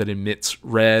bulb that emits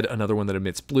red, another one that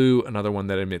emits blue, another one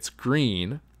that emits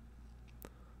green,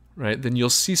 right, then you'll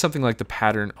see something like the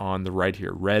pattern on the right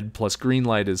here. Red plus green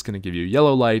light is going to give you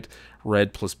yellow light.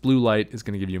 Red plus blue light is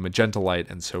going to give you magenta light,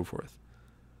 and so forth.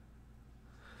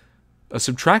 A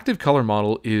subtractive color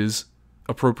model is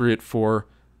appropriate for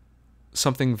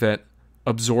something that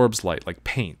absorbs light, like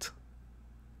paint,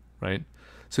 right?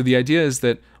 So the idea is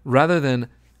that rather than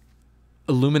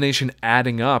illumination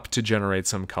adding up to generate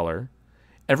some color,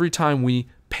 every time we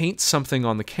paint something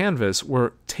on the canvas,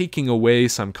 we're taking away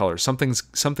some color. Something's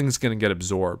going to get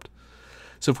absorbed.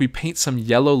 So if we paint some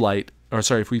yellow light, or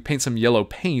sorry, if we paint some yellow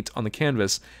paint on the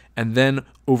canvas, and then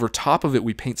over top of it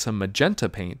we paint some magenta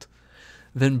paint,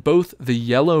 then both the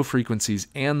yellow frequencies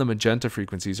and the magenta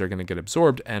frequencies are going to get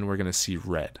absorbed, and we're going to see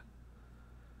red.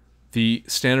 The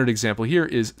standard example here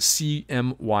is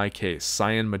CMYK,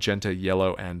 cyan, magenta,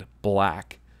 yellow, and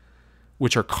black,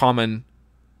 which are common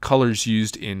colors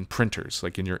used in printers,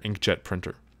 like in your inkjet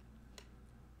printer.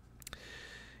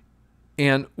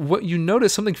 And what you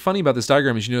notice, something funny about this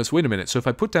diagram is you notice, wait a minute, so if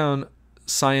I put down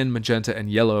cyan, magenta,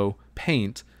 and yellow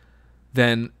paint,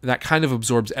 then that kind of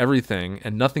absorbs everything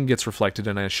and nothing gets reflected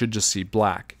and I should just see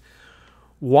black.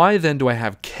 Why then do I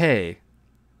have K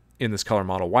in this color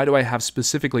model? Why do I have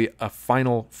specifically a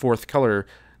final fourth color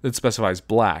that specifies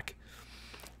black?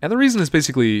 And the reason is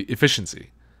basically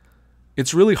efficiency.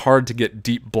 It's really hard to get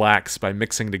deep blacks by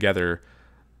mixing together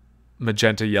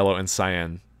magenta, yellow, and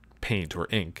cyan paint or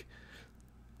ink.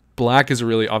 Black is a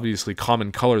really obviously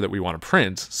common color that we want to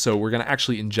print, so we're going to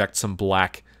actually inject some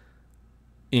black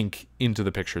ink into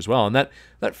the picture as well. And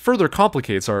that further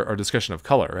complicates our discussion of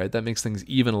color, right? That makes things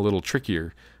even a little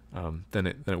trickier than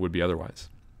it would be otherwise.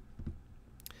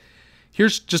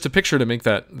 Here's just a picture to make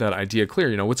that idea clear.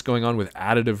 You know, what's going on with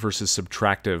additive versus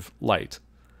subtractive light,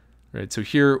 right? So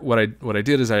here, what I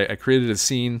did is I created a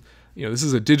scene. You know, this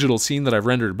is a digital scene that I've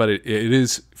rendered, but it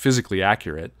is physically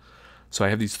accurate. So I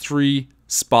have these three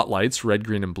spotlights, red,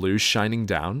 green, and blue, shining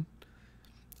down.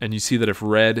 And you see that if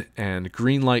red and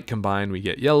green light combine, we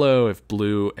get yellow. If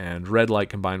blue and red light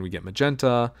combine, we get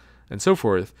magenta, and so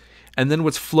forth. And then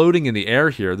what's floating in the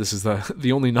air here, this is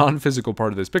the only non-physical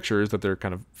part of this picture, is that they're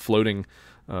kind of floating,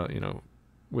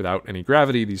 without any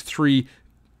gravity. These three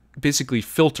basically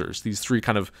filters, these three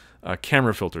kind of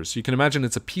camera filters. So you can imagine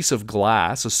it's a piece of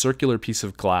glass, a circular piece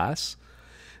of glass,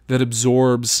 that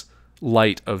absorbs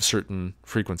light of certain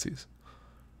frequencies.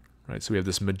 Right, so we have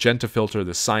this magenta filter,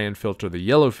 the cyan filter, the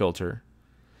yellow filter.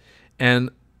 And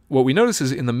what we notice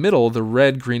is in the middle, the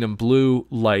red, green, and blue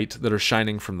light that are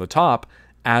shining from the top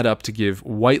add up to give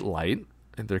white light.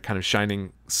 And they're kind of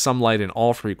shining some light in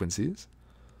all frequencies.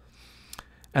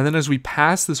 And then as we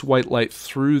pass this white light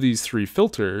through these three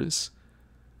filters,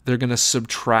 they're going to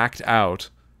subtract out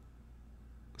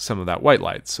some of that white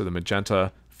light. So the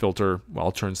magenta filter,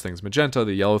 well, turns things magenta.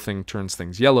 The yellow thing turns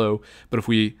things yellow. But if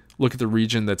we look at the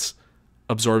region that's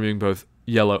absorbing both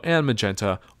yellow and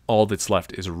magenta, all that's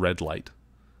left is red light.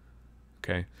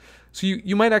 Okay, so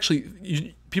you might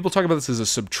actually, people talk about this as a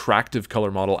subtractive color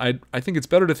model. I think it's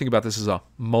better to think about this as a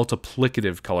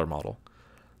multiplicative color model.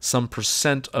 Some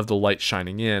percent of the light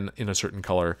shining in a certain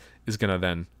color is going to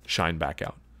then shine back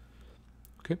out.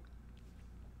 Okay.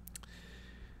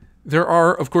 There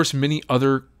are, of course, many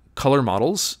other color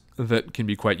models that can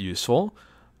be quite useful.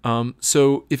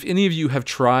 So if any of you have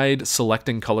tried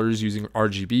selecting colors using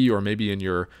RGB, or maybe in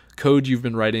your code you've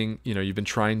been writing, you've been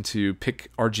trying to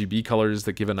pick RGB colors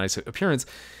that give a nice appearance,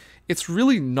 it's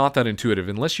really not that intuitive.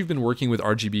 Unless you've been working with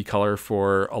RGB color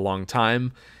for a long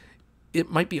time, it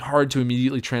might be hard to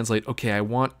immediately translate, okay, I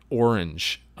want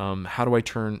orange. How do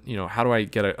I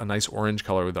get a nice orange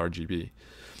color with RGB?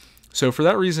 So for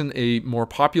that reason, a more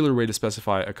popular way to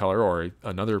specify a color, or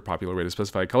another popular way to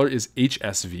specify a color, is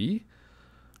HSV,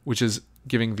 which is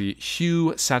giving the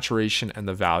hue, saturation, and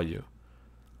the value.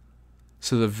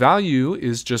 So the value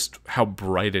is just how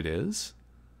bright it is.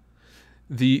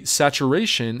 The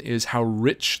saturation is how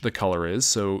rich the color is.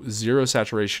 So 0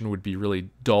 saturation would be really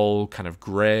dull, kind of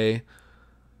gray.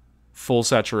 Full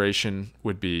saturation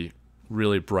would be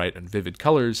really bright and vivid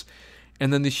colors.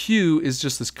 And then the hue is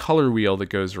just this color wheel that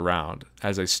goes around.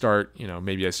 As I start,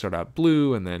 maybe I start out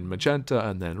blue and then magenta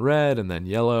and then red and then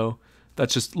yellow.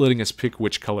 That's just letting us pick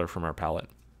which color from our palette.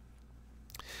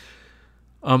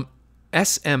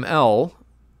 SML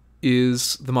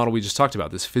is the model we just talked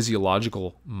about, this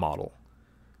physiological model,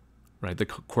 right? That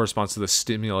corresponds to the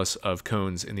stimulus of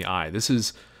cones in the eye. This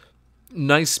is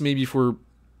nice maybe if we're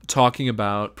talking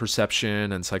about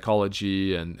perception and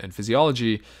psychology and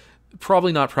physiology.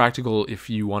 Probably not practical if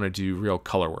you want to do real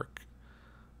color work.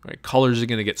 Right? Colors are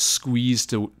going to get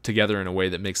squeezed together in a way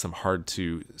that makes them hard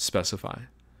to specify.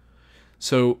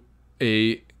 So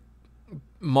a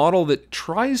model that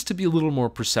tries to be a little more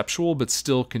perceptual but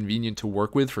still convenient to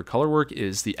work with for color work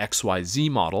is the XYZ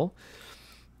model,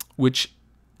 which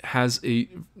has a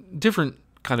different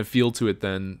kind of feel to it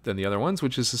than the other ones,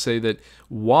 which is to say that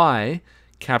Y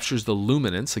captures the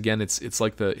luminance. Again, it's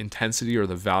like the intensity or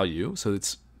the value, so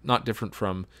it's not different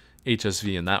from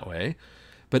HSV in that way.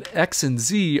 But X and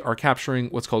Z are capturing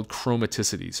what's called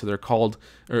chromaticity. So they're called,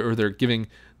 or they're giving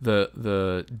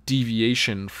the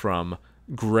deviation from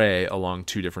gray along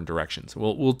two different directions.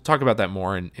 We'll talk about that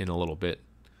more in a little bit.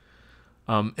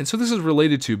 And so this is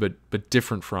related to, but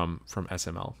different from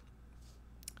SML.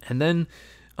 And then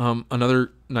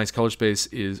another nice color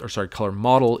color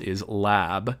model is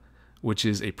Lab, which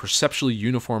is a perceptually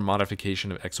uniform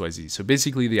modification of XYZ. So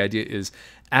basically the idea is,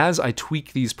 as I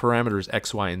tweak these parameters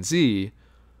X, Y, and Z,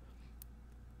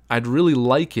 I'd really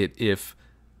like it if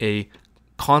a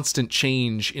constant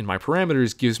change in my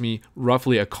parameters gives me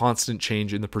roughly a constant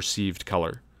change in the perceived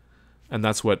color. And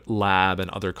that's what Lab and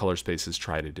other color spaces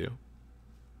try to do.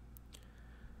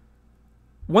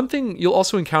 One thing you'll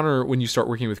also encounter when you start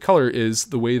working with color is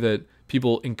the way that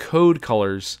people encode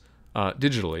colors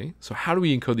digitally. So how do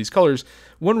we encode these colors?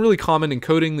 One really common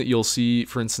encoding that you'll see,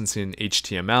 for instance, in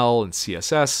HTML and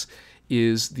CSS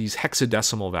is these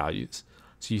hexadecimal values.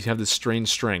 So you have this strange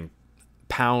string,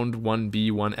 pound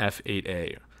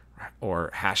 1B1F8A,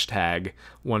 or hashtag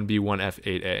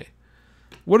 1B1F8A.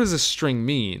 What does this string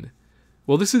mean?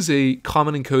 Well, this is a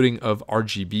common encoding of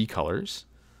RGB colors.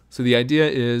 So the idea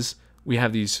is we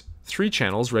have these three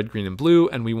channels, red, green, and blue,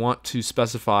 and we want to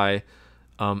specify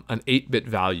an 8-bit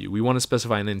value. We want to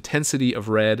specify an intensity of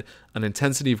red, an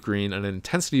intensity of green, and an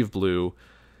intensity of blue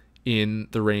in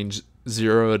the range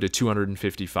 0 to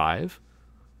 255,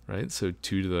 right? So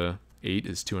 2 to the 8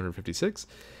 is 256.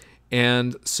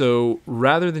 And so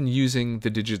rather than using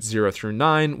the digits 0 through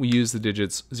 9, we use the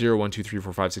digits 0, 1, 2, 3,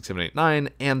 4, 5, 6, 7, 8, 9,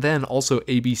 and then also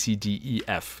A, B, C, D, E,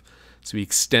 F. So we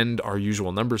extend our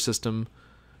usual number system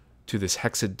to this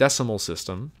hexadecimal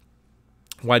system.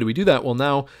 Why do we do that? Well,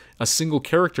 now a single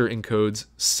character encodes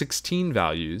 16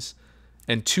 values,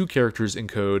 and two characters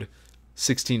encode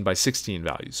 16 by 16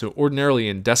 values. So ordinarily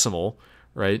in decimal,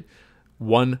 right,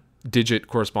 one digit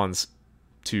corresponds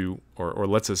to, or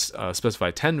lets us specify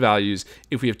 10 values.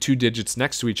 If we have two digits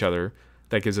next to each other,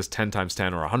 that gives us 10 times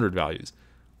 10 or 100 values.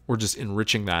 We're just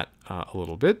enriching that a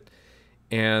little bit.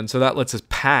 And so that lets us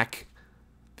pack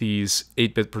these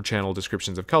 8-bit per channel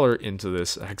descriptions of color into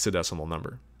this hexadecimal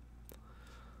number.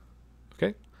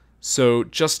 Okay, so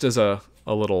just as a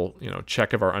little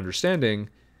check of our understanding,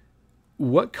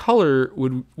 what color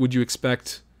would you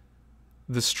expect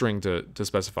this string to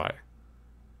specify?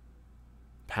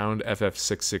 Pound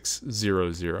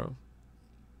FF6600.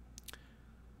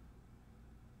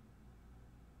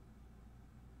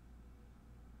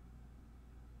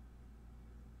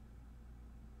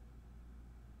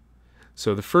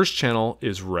 So the first channel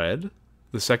is red,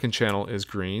 the second channel is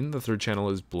green, the third channel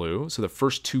is blue. So the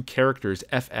first two characters,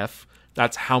 FF,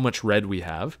 that's how much red we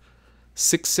have.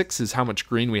 66 is how much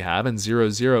green we have, and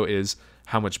 00 is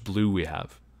how much blue we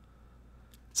have.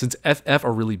 Since FF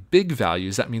are really big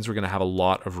values, that means we're going to have a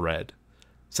lot of red.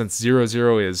 Since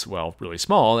 00 is, well, really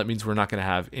small, that means we're not going to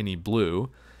have any blue.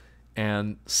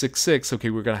 And 66, okay,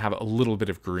 we're going to have a little bit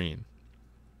of green.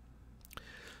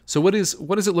 So what does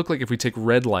it look like if we take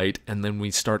red light and then we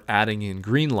start adding in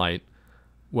green light?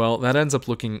 Well, that ends up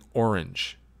looking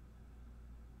orange.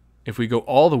 If we go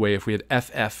all the way, if we had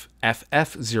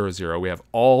FF00, we have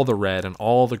all the red and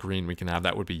all the green we can have,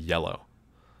 that would be yellow.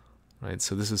 Right?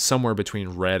 So this is somewhere between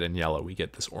red and yellow. We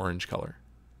get this orange color.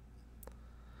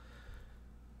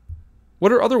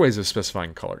 What are other ways of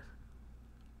specifying color?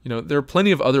 There are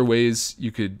plenty of other ways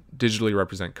you could digitally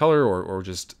represent color or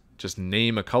just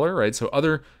name a color, right? So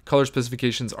other color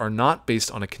specifications are not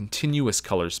based on a continuous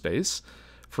color space.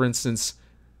 For instance,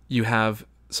 you have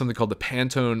something called the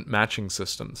Pantone matching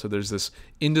system. So there's this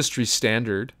industry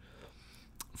standard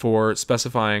for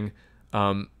specifying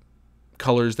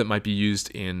colors that might be used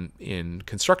in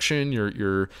construction.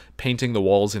 You're painting the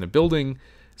walls in a building.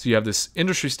 So you have this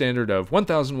industry standard of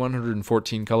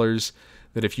 1,114 colors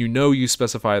that if you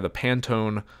specify the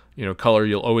Pantone color,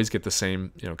 you'll always get the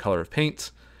same color of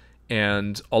paint.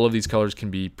 And all of these colors can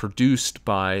be produced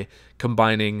by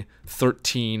combining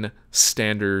 13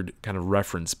 standard kind of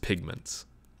reference pigments.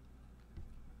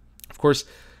 Of course,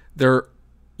 there are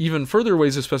even further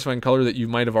ways of specifying color that you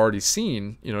might have already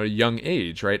seen, at a young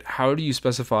age, right? How do you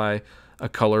specify a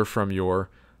color from your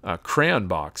crayon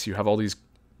box? You have all these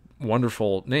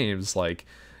wonderful names like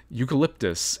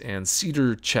eucalyptus and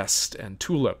cedar chest and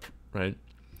tulip, right?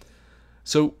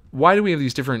 So why do we have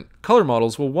these different color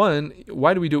models? Well, one,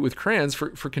 why do we do it with crayons? For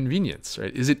convenience,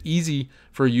 right? Is it easy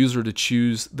for a user to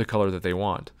choose the color that they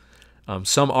want?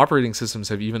 Some operating systems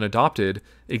have even adopted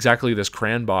exactly this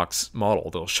crayon box model.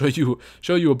 They'll show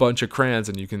you a bunch of crayons,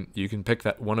 and you can pick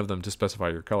that one of them to specify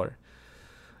your color.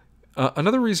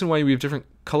 Another reason why we have different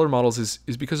color models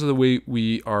is because of the way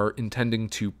we are intending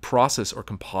to process or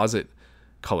composite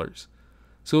colors.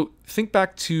 So think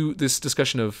back to this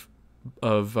discussion of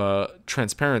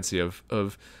transparency,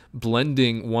 of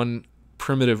blending one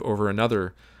primitive over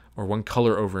another or one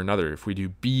color over another. If we do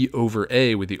B over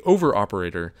A with the over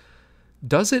operator,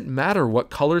 does it matter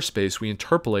what color space we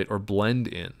interpolate or blend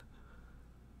in?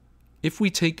 If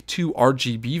we take two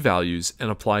RGB values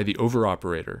and apply the over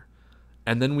operator,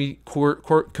 and then we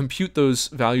compute those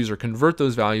values or convert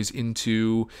those values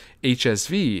into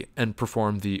HSV and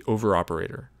perform the over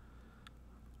operator,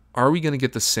 are we going to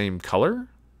get the same color?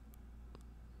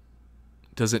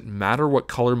 Does it matter what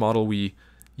color model we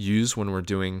use when we're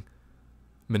doing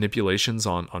manipulations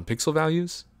on pixel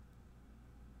values?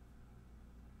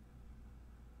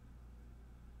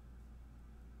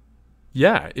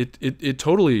 Yeah, it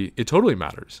totally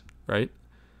matters, right?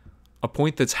 A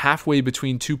point that's halfway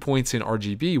between 2 points in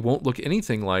RGB won't look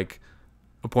anything like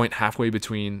a point halfway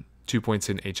between 2 points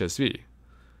in HSV.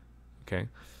 Okay.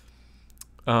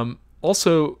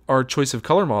 Also, our choice of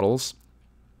color models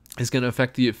is going to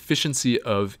affect the efficiency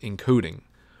of encoding,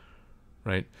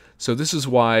 right? So this is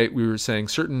why we were saying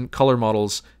certain color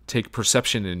models take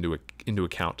perception into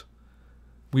account.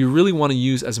 We really want to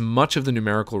use as much of the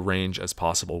numerical range as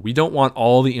possible. We don't want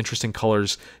all the interesting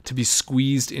colors to be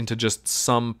squeezed into just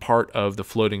some part of the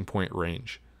floating point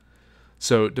range.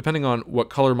 So depending on what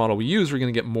color model we use, we're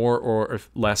going to get more or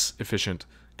less efficient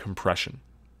compression.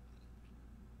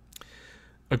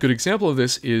 A good example of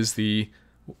this is the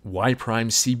Y prime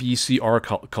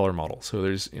CBCR color model. So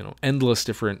there's endless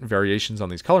different variations on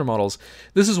these color models.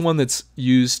 This is one that's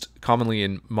used commonly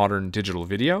in modern digital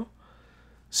video.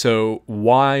 So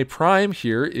Y prime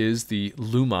here is the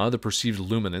luma, the perceived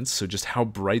luminance, so just how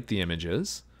bright the image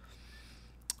is.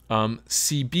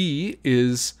 CB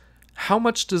is how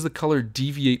much does the color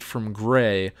deviate from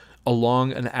gray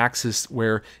along an axis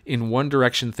where in one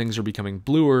direction things are becoming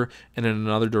bluer and in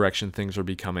another direction things are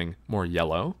becoming more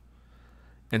yellow.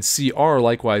 And CR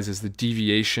likewise is the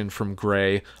deviation from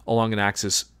gray along an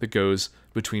axis that goes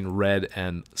between red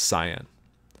and cyan.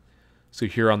 So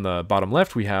here on the bottom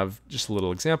left, we have just a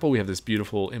little example. We have this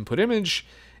beautiful input image,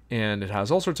 and it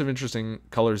has all sorts of interesting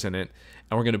colors in it.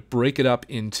 And we're going to break it up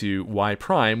into Y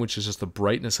prime, which is just the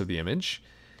brightness of the image,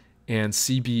 and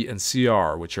CB and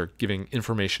CR, which are giving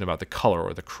information about the color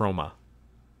or the chroma.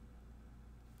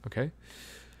 Okay.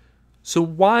 So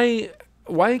why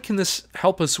can this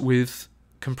help us with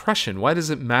compression? Why does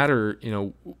it matter,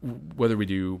 whether we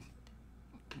do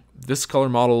this color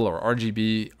model or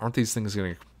RGB? Aren't these things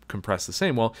going to compress the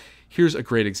same? Well, here's a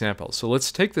great example. So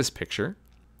let's take this picture.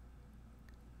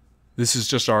 This is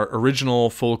just our original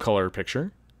full color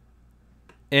picture.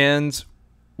 And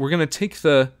we're going to take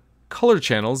the color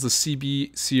channels, the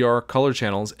CB-CR color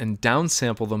channels, and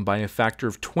downsample them by a factor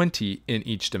of 20 in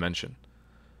each dimension.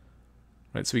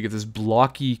 Right? So we get this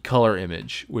blocky color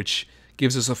image, which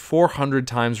gives us a 400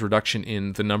 times reduction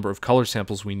in the number of color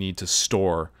samples we need to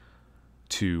store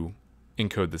to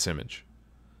encode this image.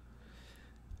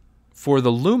 For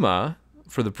the luma,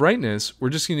 for the brightness, we're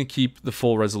just going to keep the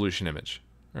full resolution image.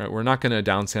 Right? We're not going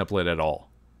to downsample it at all.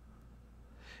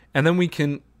 And then we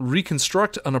can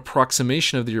reconstruct an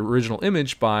approximation of the original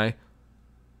image by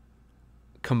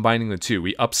combining the two.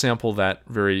 We upsample that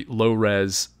very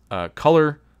low-res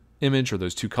color image, or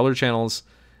those two color channels,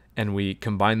 and we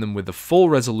combine them with the full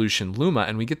resolution luma,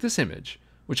 and we get this image,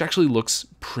 which actually looks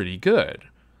pretty good.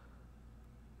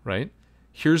 Right?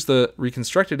 Here's the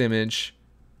reconstructed image.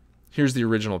 Here's the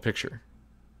original picture.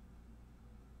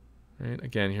 Right?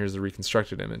 Again, here's the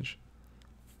reconstructed image.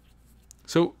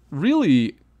 So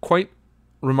really quite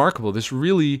remarkable. This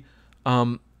really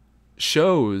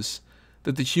shows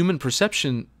that the human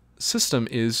perception system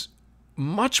is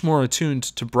much more attuned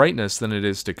to brightness than it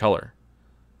is to color.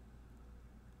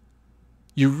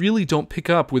 You really don't pick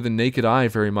up with the naked eye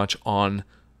very much on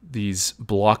these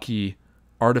blocky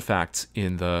artifacts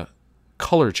in the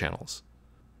color channels.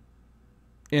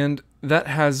 And that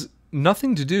has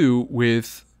nothing to do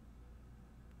with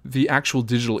the actual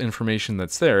digital information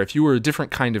that's there. If you were a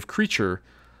different kind of creature,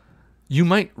 you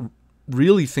might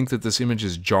really think that this image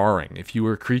is jarring if you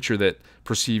were a creature that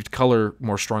perceived color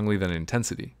more strongly than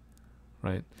intensity,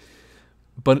 right?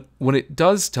 But what it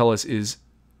does tell us is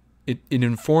it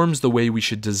informs the way we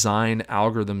should design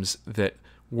algorithms that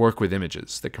work with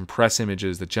images, that compress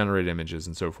images, that generate images,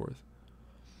 and so forth.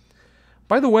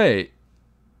 By the way,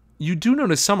 you do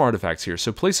notice some artifacts here.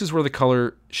 So places where the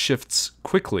color shifts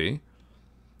quickly,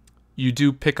 you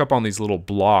do pick up on these little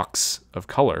blocks of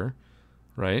color,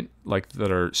 right? Like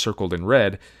that are circled in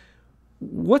red.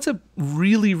 What's a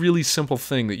really, really simple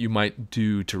thing that you might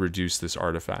do to reduce this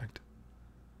artifact?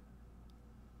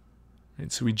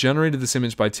 Right, so we generated this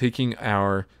image by taking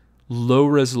our low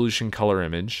resolution color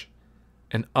image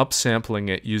and upsampling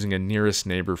it using a nearest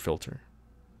neighbor filter.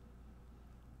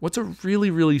 What's a really,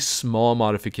 really small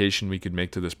modification we could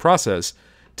make to this process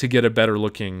to get a better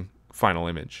looking final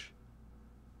image?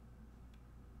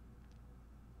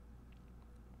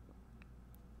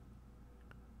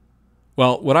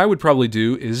 Well, what I would probably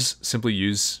do is simply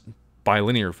use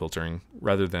bilinear filtering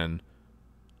rather than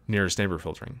nearest neighbor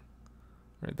filtering.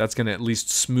 Right? That's going to at least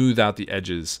smooth out the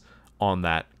edges on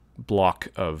that block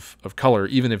of color,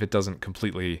 even if it doesn't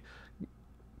completely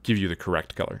give you the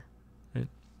correct color. Right?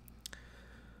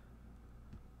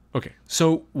 Okay,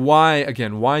 so why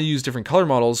use different color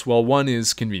models? Well, one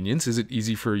is convenience. Is it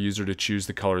easy for a user to choose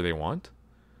the color they want?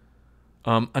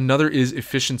 Another is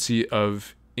efficiency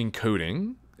of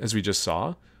encoding, as we just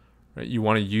saw. Right? You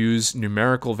want to use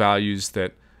numerical values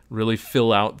that really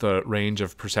fill out the range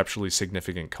of perceptually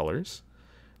significant colors.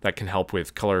 That can help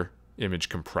with color image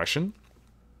compression.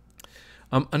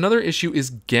 Another issue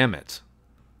is gamut.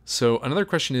 So another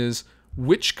question is,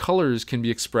 which colors can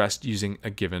be expressed using a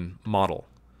given model?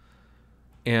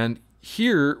 And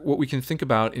here, what we can think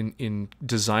about in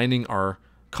designing our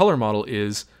color model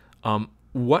is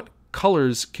what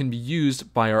colors can be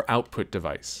used by our output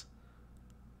device.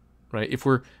 Right? If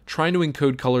we're trying to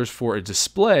encode colors for a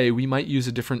display, we might use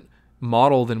a different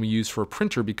model than we use for a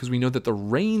printer because we know that the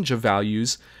range of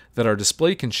values that our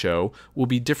display can show will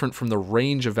be different from the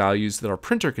range of values that our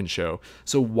printer can show.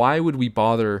 So why would we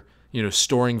bother,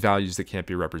 storing values that can't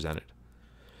be represented?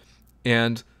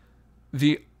 And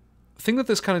the thing that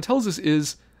this kind of tells us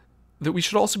is that we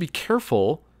should also be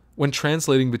careful when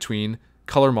translating between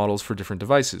color models for different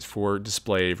devices, for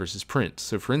display versus print.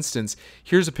 So for instance,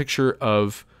 here's a picture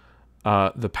of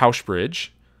the Pausch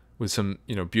Bridge with some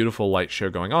beautiful light show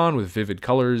going on with vivid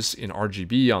colors in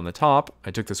RGB on the top. I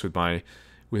took this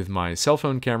with my cell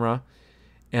phone camera.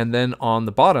 And then on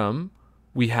the bottom,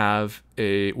 we have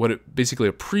basically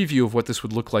a preview of what this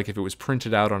would look like if it was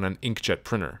printed out on an inkjet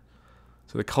printer.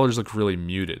 So the colors look really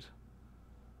muted.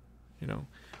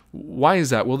 Why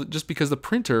is that? Well, just because the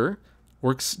printer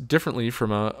works differently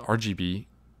from a RGB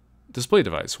display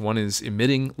device. One is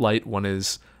emitting light, one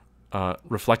is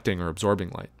reflecting or absorbing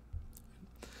light.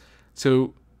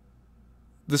 So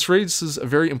this raises a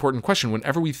very important question.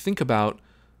 Whenever we think about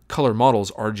color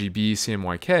models, RGB,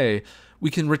 CMYK, we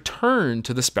can return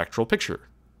to the spectral picture.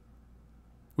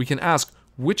 We can ask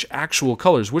which actual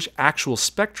colors, which actual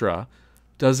spectra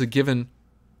does a given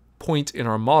point in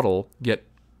our model get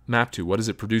mapped to? What does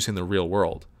it produce in the real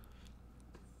world?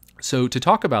 So to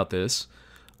talk about this,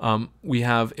 we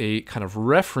have a kind of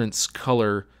reference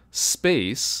color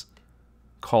space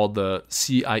called the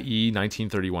CIE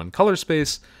 1931 color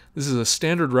space. This is a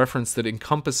standard reference that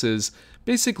encompasses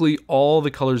basically all the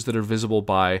colors that are visible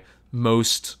by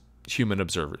most human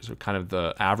observers, or kind of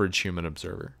the average human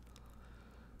observer.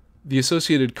 The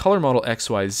associated color model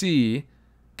XYZ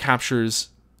captures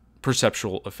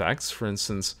perceptual effects. For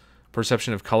instance,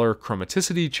 perception of color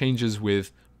chromaticity changes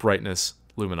with brightness,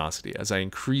 luminosity. As I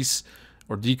increase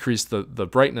or decrease the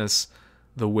brightness,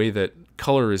 the way that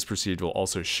color is perceived will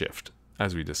also shift,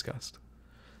 as we discussed.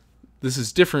 This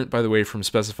is different, by the way, from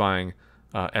specifying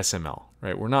SML,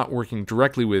 right? We're not working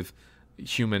directly with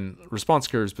human response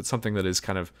curves, but something that is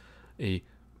kind of a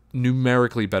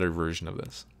numerically better version of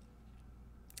this.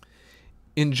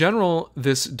 In general,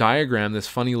 this diagram, this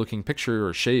funny looking picture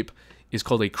or shape, is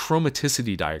called a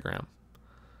chromaticity diagram.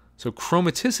 So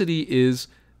chromaticity is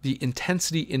the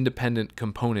intensity independent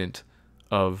component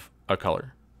of a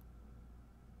color.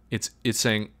 It's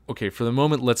saying, okay, for the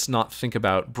moment, let's not think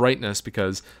about brightness,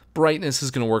 because brightness is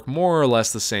going to work more or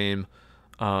less the same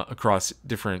across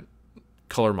different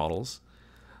color models.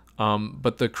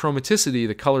 But the chromaticity,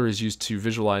 the color, is used to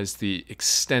visualize the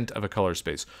extent of a color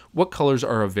space. What colors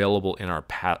are available in our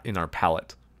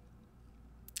palette?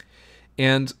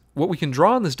 And what we can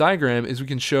draw in this diagram is we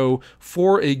can show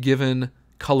for a given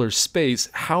color space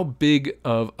how big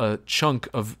of a chunk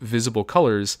of visible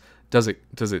colors does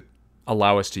it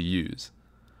allow us to use.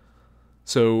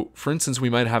 So, for instance, we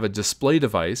might have a display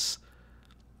device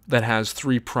that has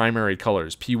 3 primary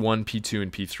colors, P1, P2,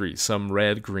 and P3, some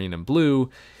red, green, and blue,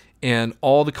 and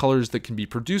all the colors that can be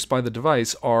produced by the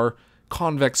device are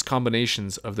convex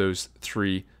combinations of those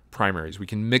 3 primaries. We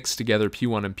can mix together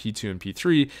P1 and P2 and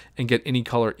P3 and get any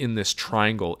color in this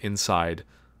triangle inside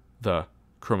the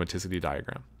chromaticity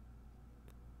diagram.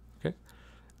 Okay?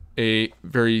 A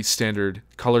very standard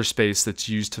color space that's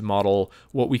used to model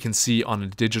what we can see on a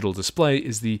digital display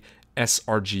is the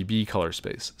sRGB color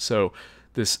space. So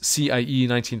this CIE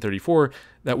 1934,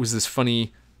 that was this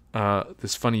funny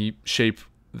shape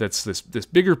that's this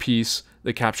bigger piece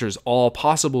that captures all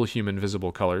possible human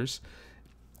visible colors.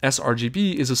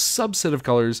 sRGB is a subset of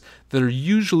colors that are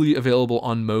usually available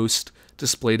on most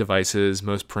display devices,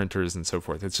 most printers, and so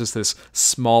forth. It's just this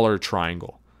smaller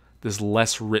triangle, this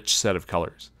less rich set of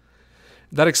colors.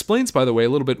 That explains, by the way, a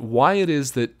little bit why it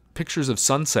is that pictures of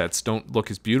sunsets don't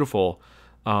look as beautiful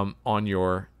on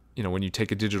your, when you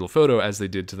take a digital photo as they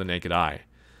did to the naked eye.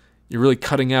 You're really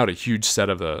cutting out a huge set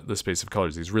of the space of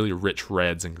colors, these really rich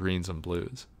reds and greens and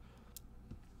blues.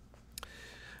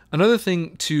 Another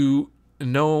thing to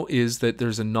know is that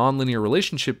there's a nonlinear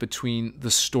relationship between the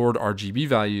stored RGB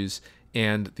values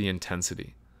and the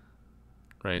intensity,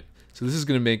 right? So this is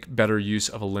going to make better use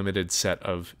of a limited set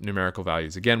of numerical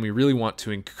values. Again, we really want to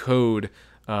encode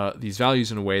these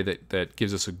values in a way that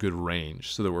gives us a good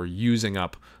range so that we're using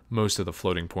up most of the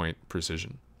floating point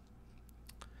precision.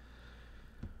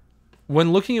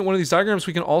 When looking at one of these diagrams,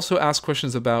 we can also ask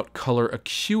questions about color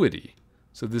acuity.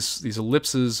 So these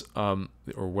ellipses,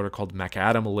 or what are called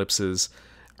macadam ellipses,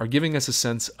 are giving us a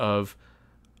sense of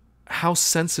how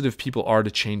sensitive people are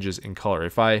to changes in color.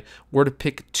 If I were to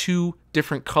pick 2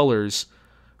 different colors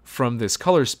from this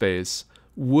color space,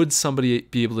 would somebody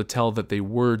be able to tell that they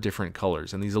were different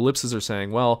colors? And these ellipses are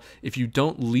saying, well, if you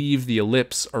don't leave the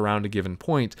ellipse around a given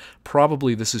point,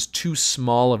 probably this is too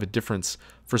small of a difference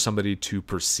for somebody to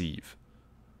perceive.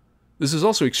 This is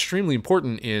also extremely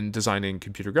important in designing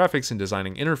computer graphics and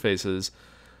designing interfaces.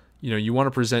 You want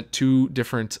to present 2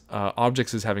 different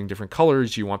objects as having different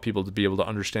colors. You want people to be able to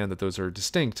understand that those are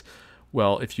distinct.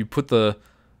 Well, if you put the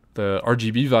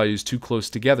RGB values too close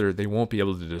together, they won't be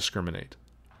able to discriminate.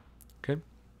 Okay.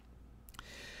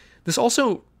 This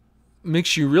also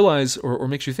makes you realize or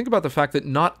makes you think about the fact that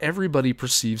not everybody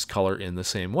perceives color in the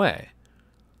same way,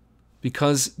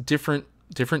 because different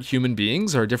human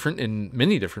beings are different in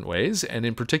many different ways, and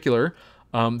in particular,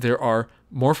 there are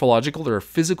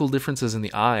physical differences in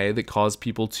the eye that cause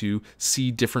people to see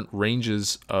different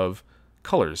ranges of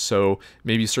colors. So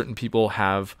maybe certain people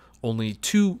have only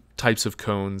 2 types of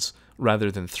cones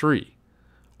rather than 3,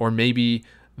 or maybe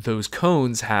those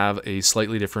cones have a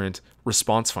slightly different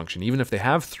response function. Even if they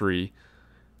have 3,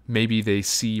 maybe they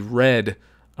see red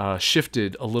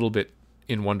shifted a little bit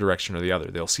in one direction or the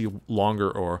other. They'll see longer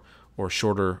or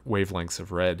shorter wavelengths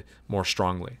of red more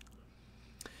strongly.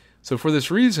 So for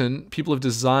this reason, people have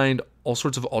designed all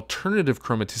sorts of alternative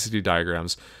chromaticity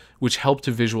diagrams which help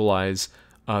to visualize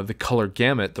the color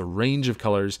gamut, the range of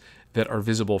colors that are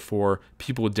visible for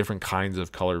people with different kinds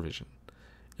of color vision.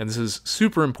 And this is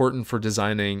super important for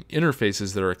designing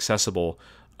interfaces that are accessible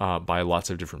by lots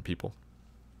of different people.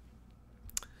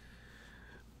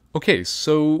 Okay,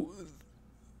 so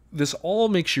this all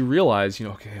makes you realize,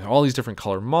 all these different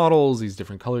color models, these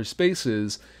different color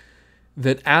spaces,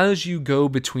 that as you go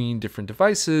between different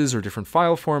devices or different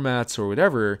file formats or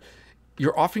whatever,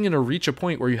 you're often going to reach a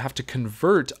point where you have to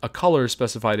convert a color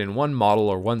specified in one model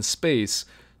or one space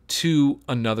to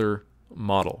another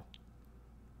model,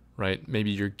 right?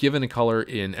 Maybe you're given a color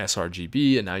in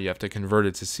sRGB and now you have to convert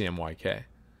it to CMYK.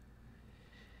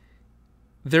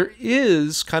 There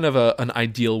is kind of an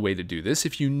ideal way to do this.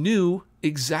 If you knew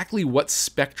exactly what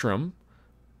spectrum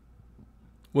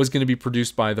was going to be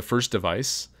produced by the first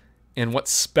device and what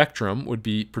spectrum would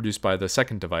be produced by the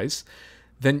second device,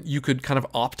 then you could kind of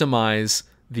optimize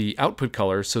the output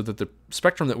color so that the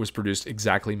spectrum that was produced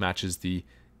exactly matches the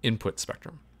input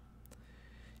spectrum.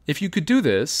 If you could do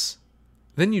this,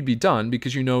 then you'd be done,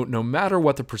 because no matter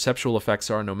what the perceptual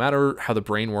effects are, no matter how the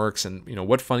brain works and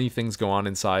what funny things go on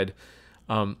inside,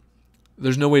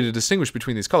 there's no way to distinguish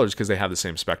between these colors because they have the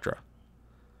same spectra.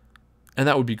 And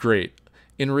that would be great.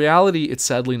 In reality, it's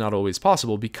sadly not always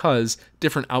possible because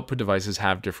different output devices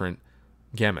have different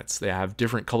gamuts. They have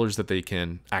different colors that they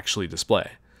can actually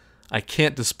display. I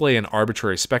can't display an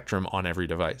arbitrary spectrum on every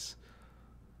device.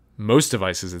 Most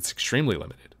devices, it's extremely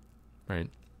limited, right?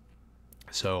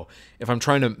 So if I'm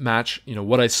trying to match,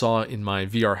 what I saw in my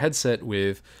VR headset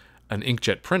with an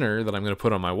inkjet printer that I'm going to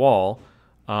put on my wall,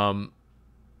 I'm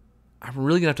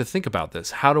really going to have to think about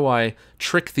this. How do I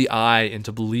trick the eye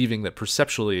into believing that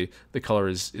perceptually the color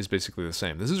is basically the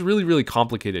same? This is a really, really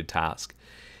complicated task.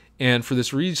 And for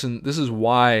this reason, this is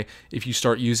why if you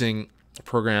start using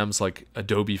programs like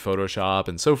Adobe Photoshop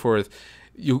and so forth,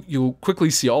 you'll quickly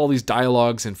see all these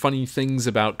dialogues and funny things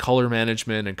about color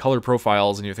management and color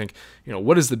profiles, and you think,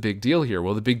 what is the big deal here?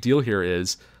 Well, the big deal here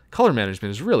is color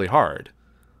management is really hard.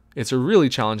 It's a really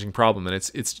challenging problem, and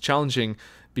it's challenging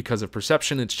because of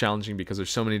perception, it's challenging because there's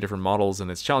so many different models,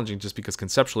 and it's challenging just because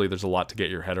conceptually there's a lot to get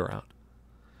your head around.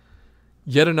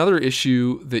 Yet another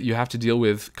issue that you have to deal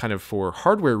with kind of for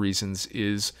hardware reasons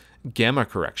is gamma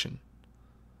correction.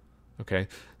 Okay,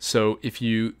 so if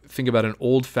you think about an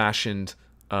old-fashioned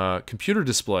computer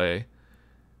display,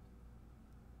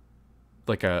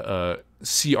 like a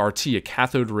CRT, a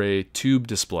cathode ray tube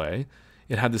display,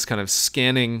 it had this kind of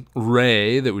scanning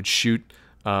ray that would shoot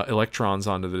electrons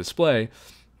onto the display,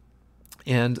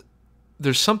 and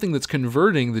there's something that's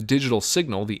converting the digital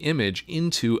signal, the image,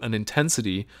 into an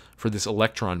intensity for this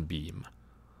electron beam.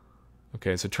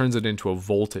 Okay, so it turns it into a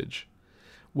voltage.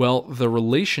 Well, the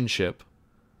relationship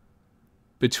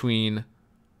between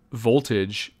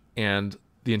voltage and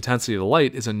the intensity of the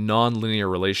light is a nonlinear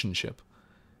relationship.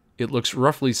 It looks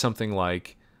roughly something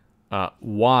like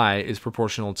Y is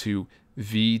proportional to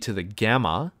V to the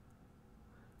gamma,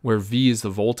 where V is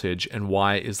the voltage and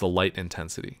Y is the light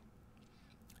intensity.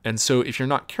 And so if you're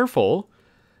not careful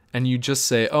and you just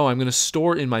say, oh, I'm going to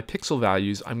store in my pixel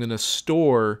values, I'm going to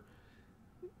store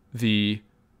the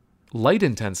light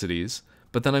intensities,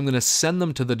 but then I'm going to send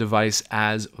them to the device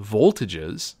as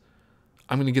voltages,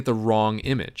 I'm going to get the wrong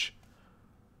image,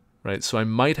 right? So I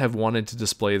might have wanted to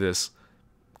display this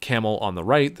camel on the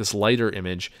right, this lighter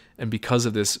image, and because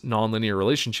of this nonlinear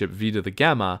relationship, V to the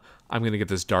gamma, I'm going to get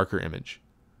this darker image.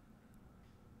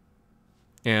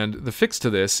 And the fix to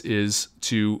this is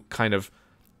to kind of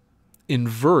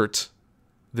invert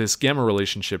this gamma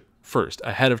relationship first,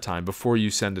 ahead of time, before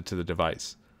you send it to the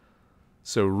device.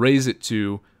 So raise it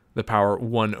to the power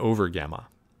 1 over gamma.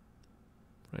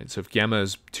 Right? So if gamma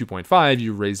is 2.5,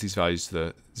 you raise these values to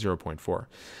the 0.4.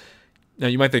 Now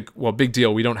you might think, well, big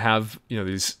deal. We don't have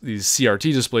these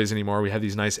CRT displays anymore. We have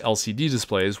these nice LCD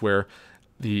displays where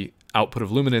the output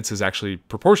of luminance is actually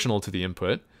proportional to the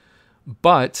input.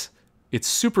 But it's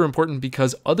super important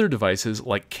because other devices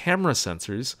like camera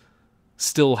sensors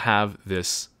still have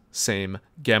this same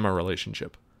gamma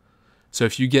relationship. So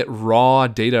if you get raw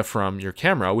data from your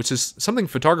camera, which is something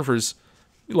photographers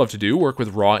love to do, work with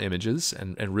raw images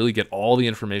and really get all the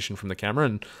information from the camera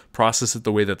and process it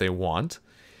the way that they want,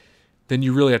 then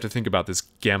you really have to think about this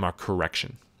gamma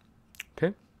correction.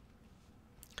 Okay?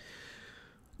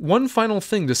 One final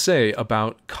thing to say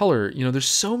about color, there's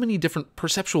so many different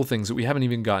perceptual things that we haven't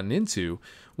even gotten into.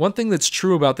 One thing that's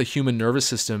true about the human nervous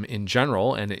system in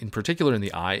general, and in particular in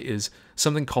the eye, is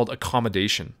something called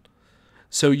accommodation.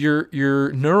 So your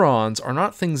neurons are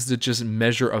not things that just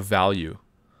measure a value.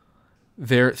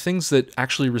 They're things that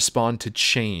actually respond to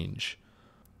change.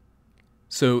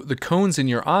 So the cones in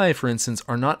your eye, for instance,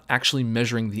 are not actually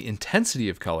measuring the intensity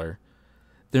of color.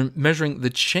 They're measuring the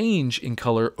change in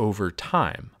color over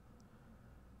time.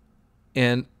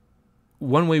 And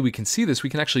one way we can see this, we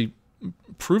can actually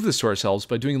prove this to ourselves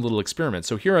by doing a little experiment.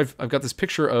 So here I've got this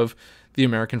picture of the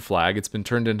American flag. It's been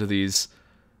turned into these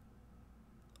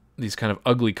kind of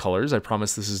ugly colors. I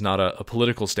promise this is not a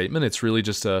political statement. It's really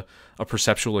just a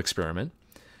perceptual experiment.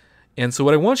 And so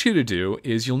what I want you to do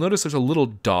is you'll notice there's a little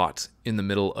dot in the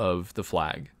middle of the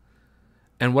flag.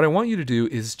 And what I want you to do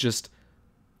is just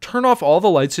turn off all the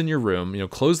lights in your room,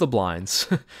 close the blinds,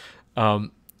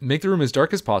 make the room as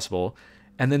dark as possible,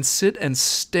 and then sit and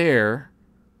stare.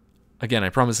 Again, I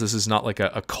promise this is not like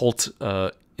a cult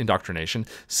indoctrination.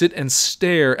 Sit and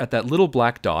stare at that little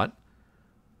black dot.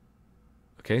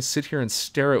 Okay, sit here and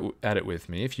stare at it with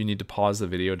me. If you need to pause the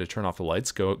video to turn off the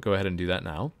lights, go ahead and do that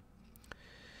now.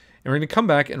 And we're going to come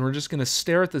back and we're just going to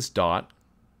stare at this dot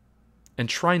and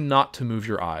try not to move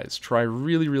your eyes. Try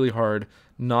really, really hard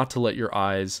not to let your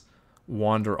eyes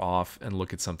wander off and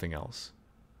look at something else.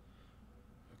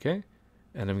 Okay?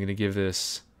 And I'm going to give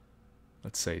this,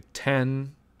 let's say,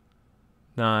 10,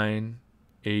 9,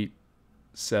 8,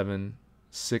 7,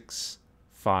 6,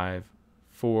 5,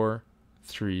 4,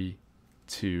 3,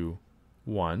 2,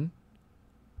 1.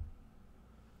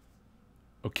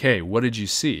 Okay, what did you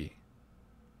see?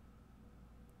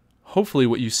 Hopefully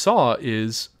what you saw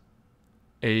is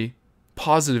a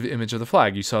positive image of the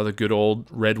flag. You saw the good old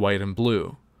red, white, and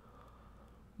blue.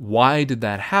 Why did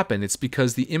that happen? It's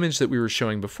because the image that we were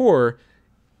showing before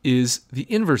is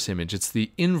the inverse image. It's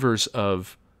the inverse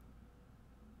of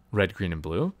red, green, and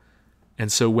blue.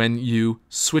 And so when you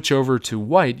switch over to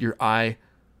white, your eye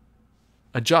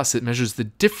adjusts. It measures the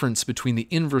difference between the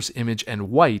inverse image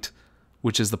and white,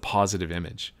 which is the positive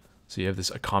image. So you have this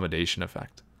accommodation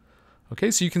effect. Okay,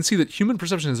 so you can see that human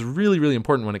perception is really, really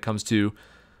important when it comes to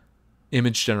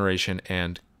image generation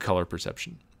and color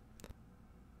perception.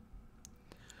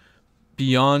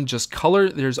 Beyond just color,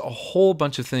 there's a whole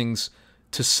bunch of things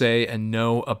to say and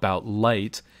know about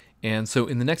light. And so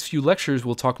in the next few lectures,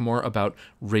 we'll talk more about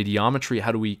radiometry.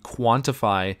 How do we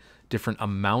quantify different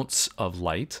amounts of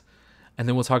light? And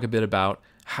then we'll talk a bit about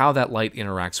how that light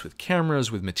interacts with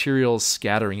cameras, with materials,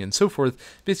 scattering, and so forth,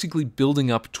 basically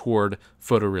building up toward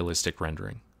photorealistic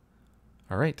rendering.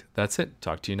 All right, that's it.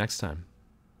 Talk to you next time.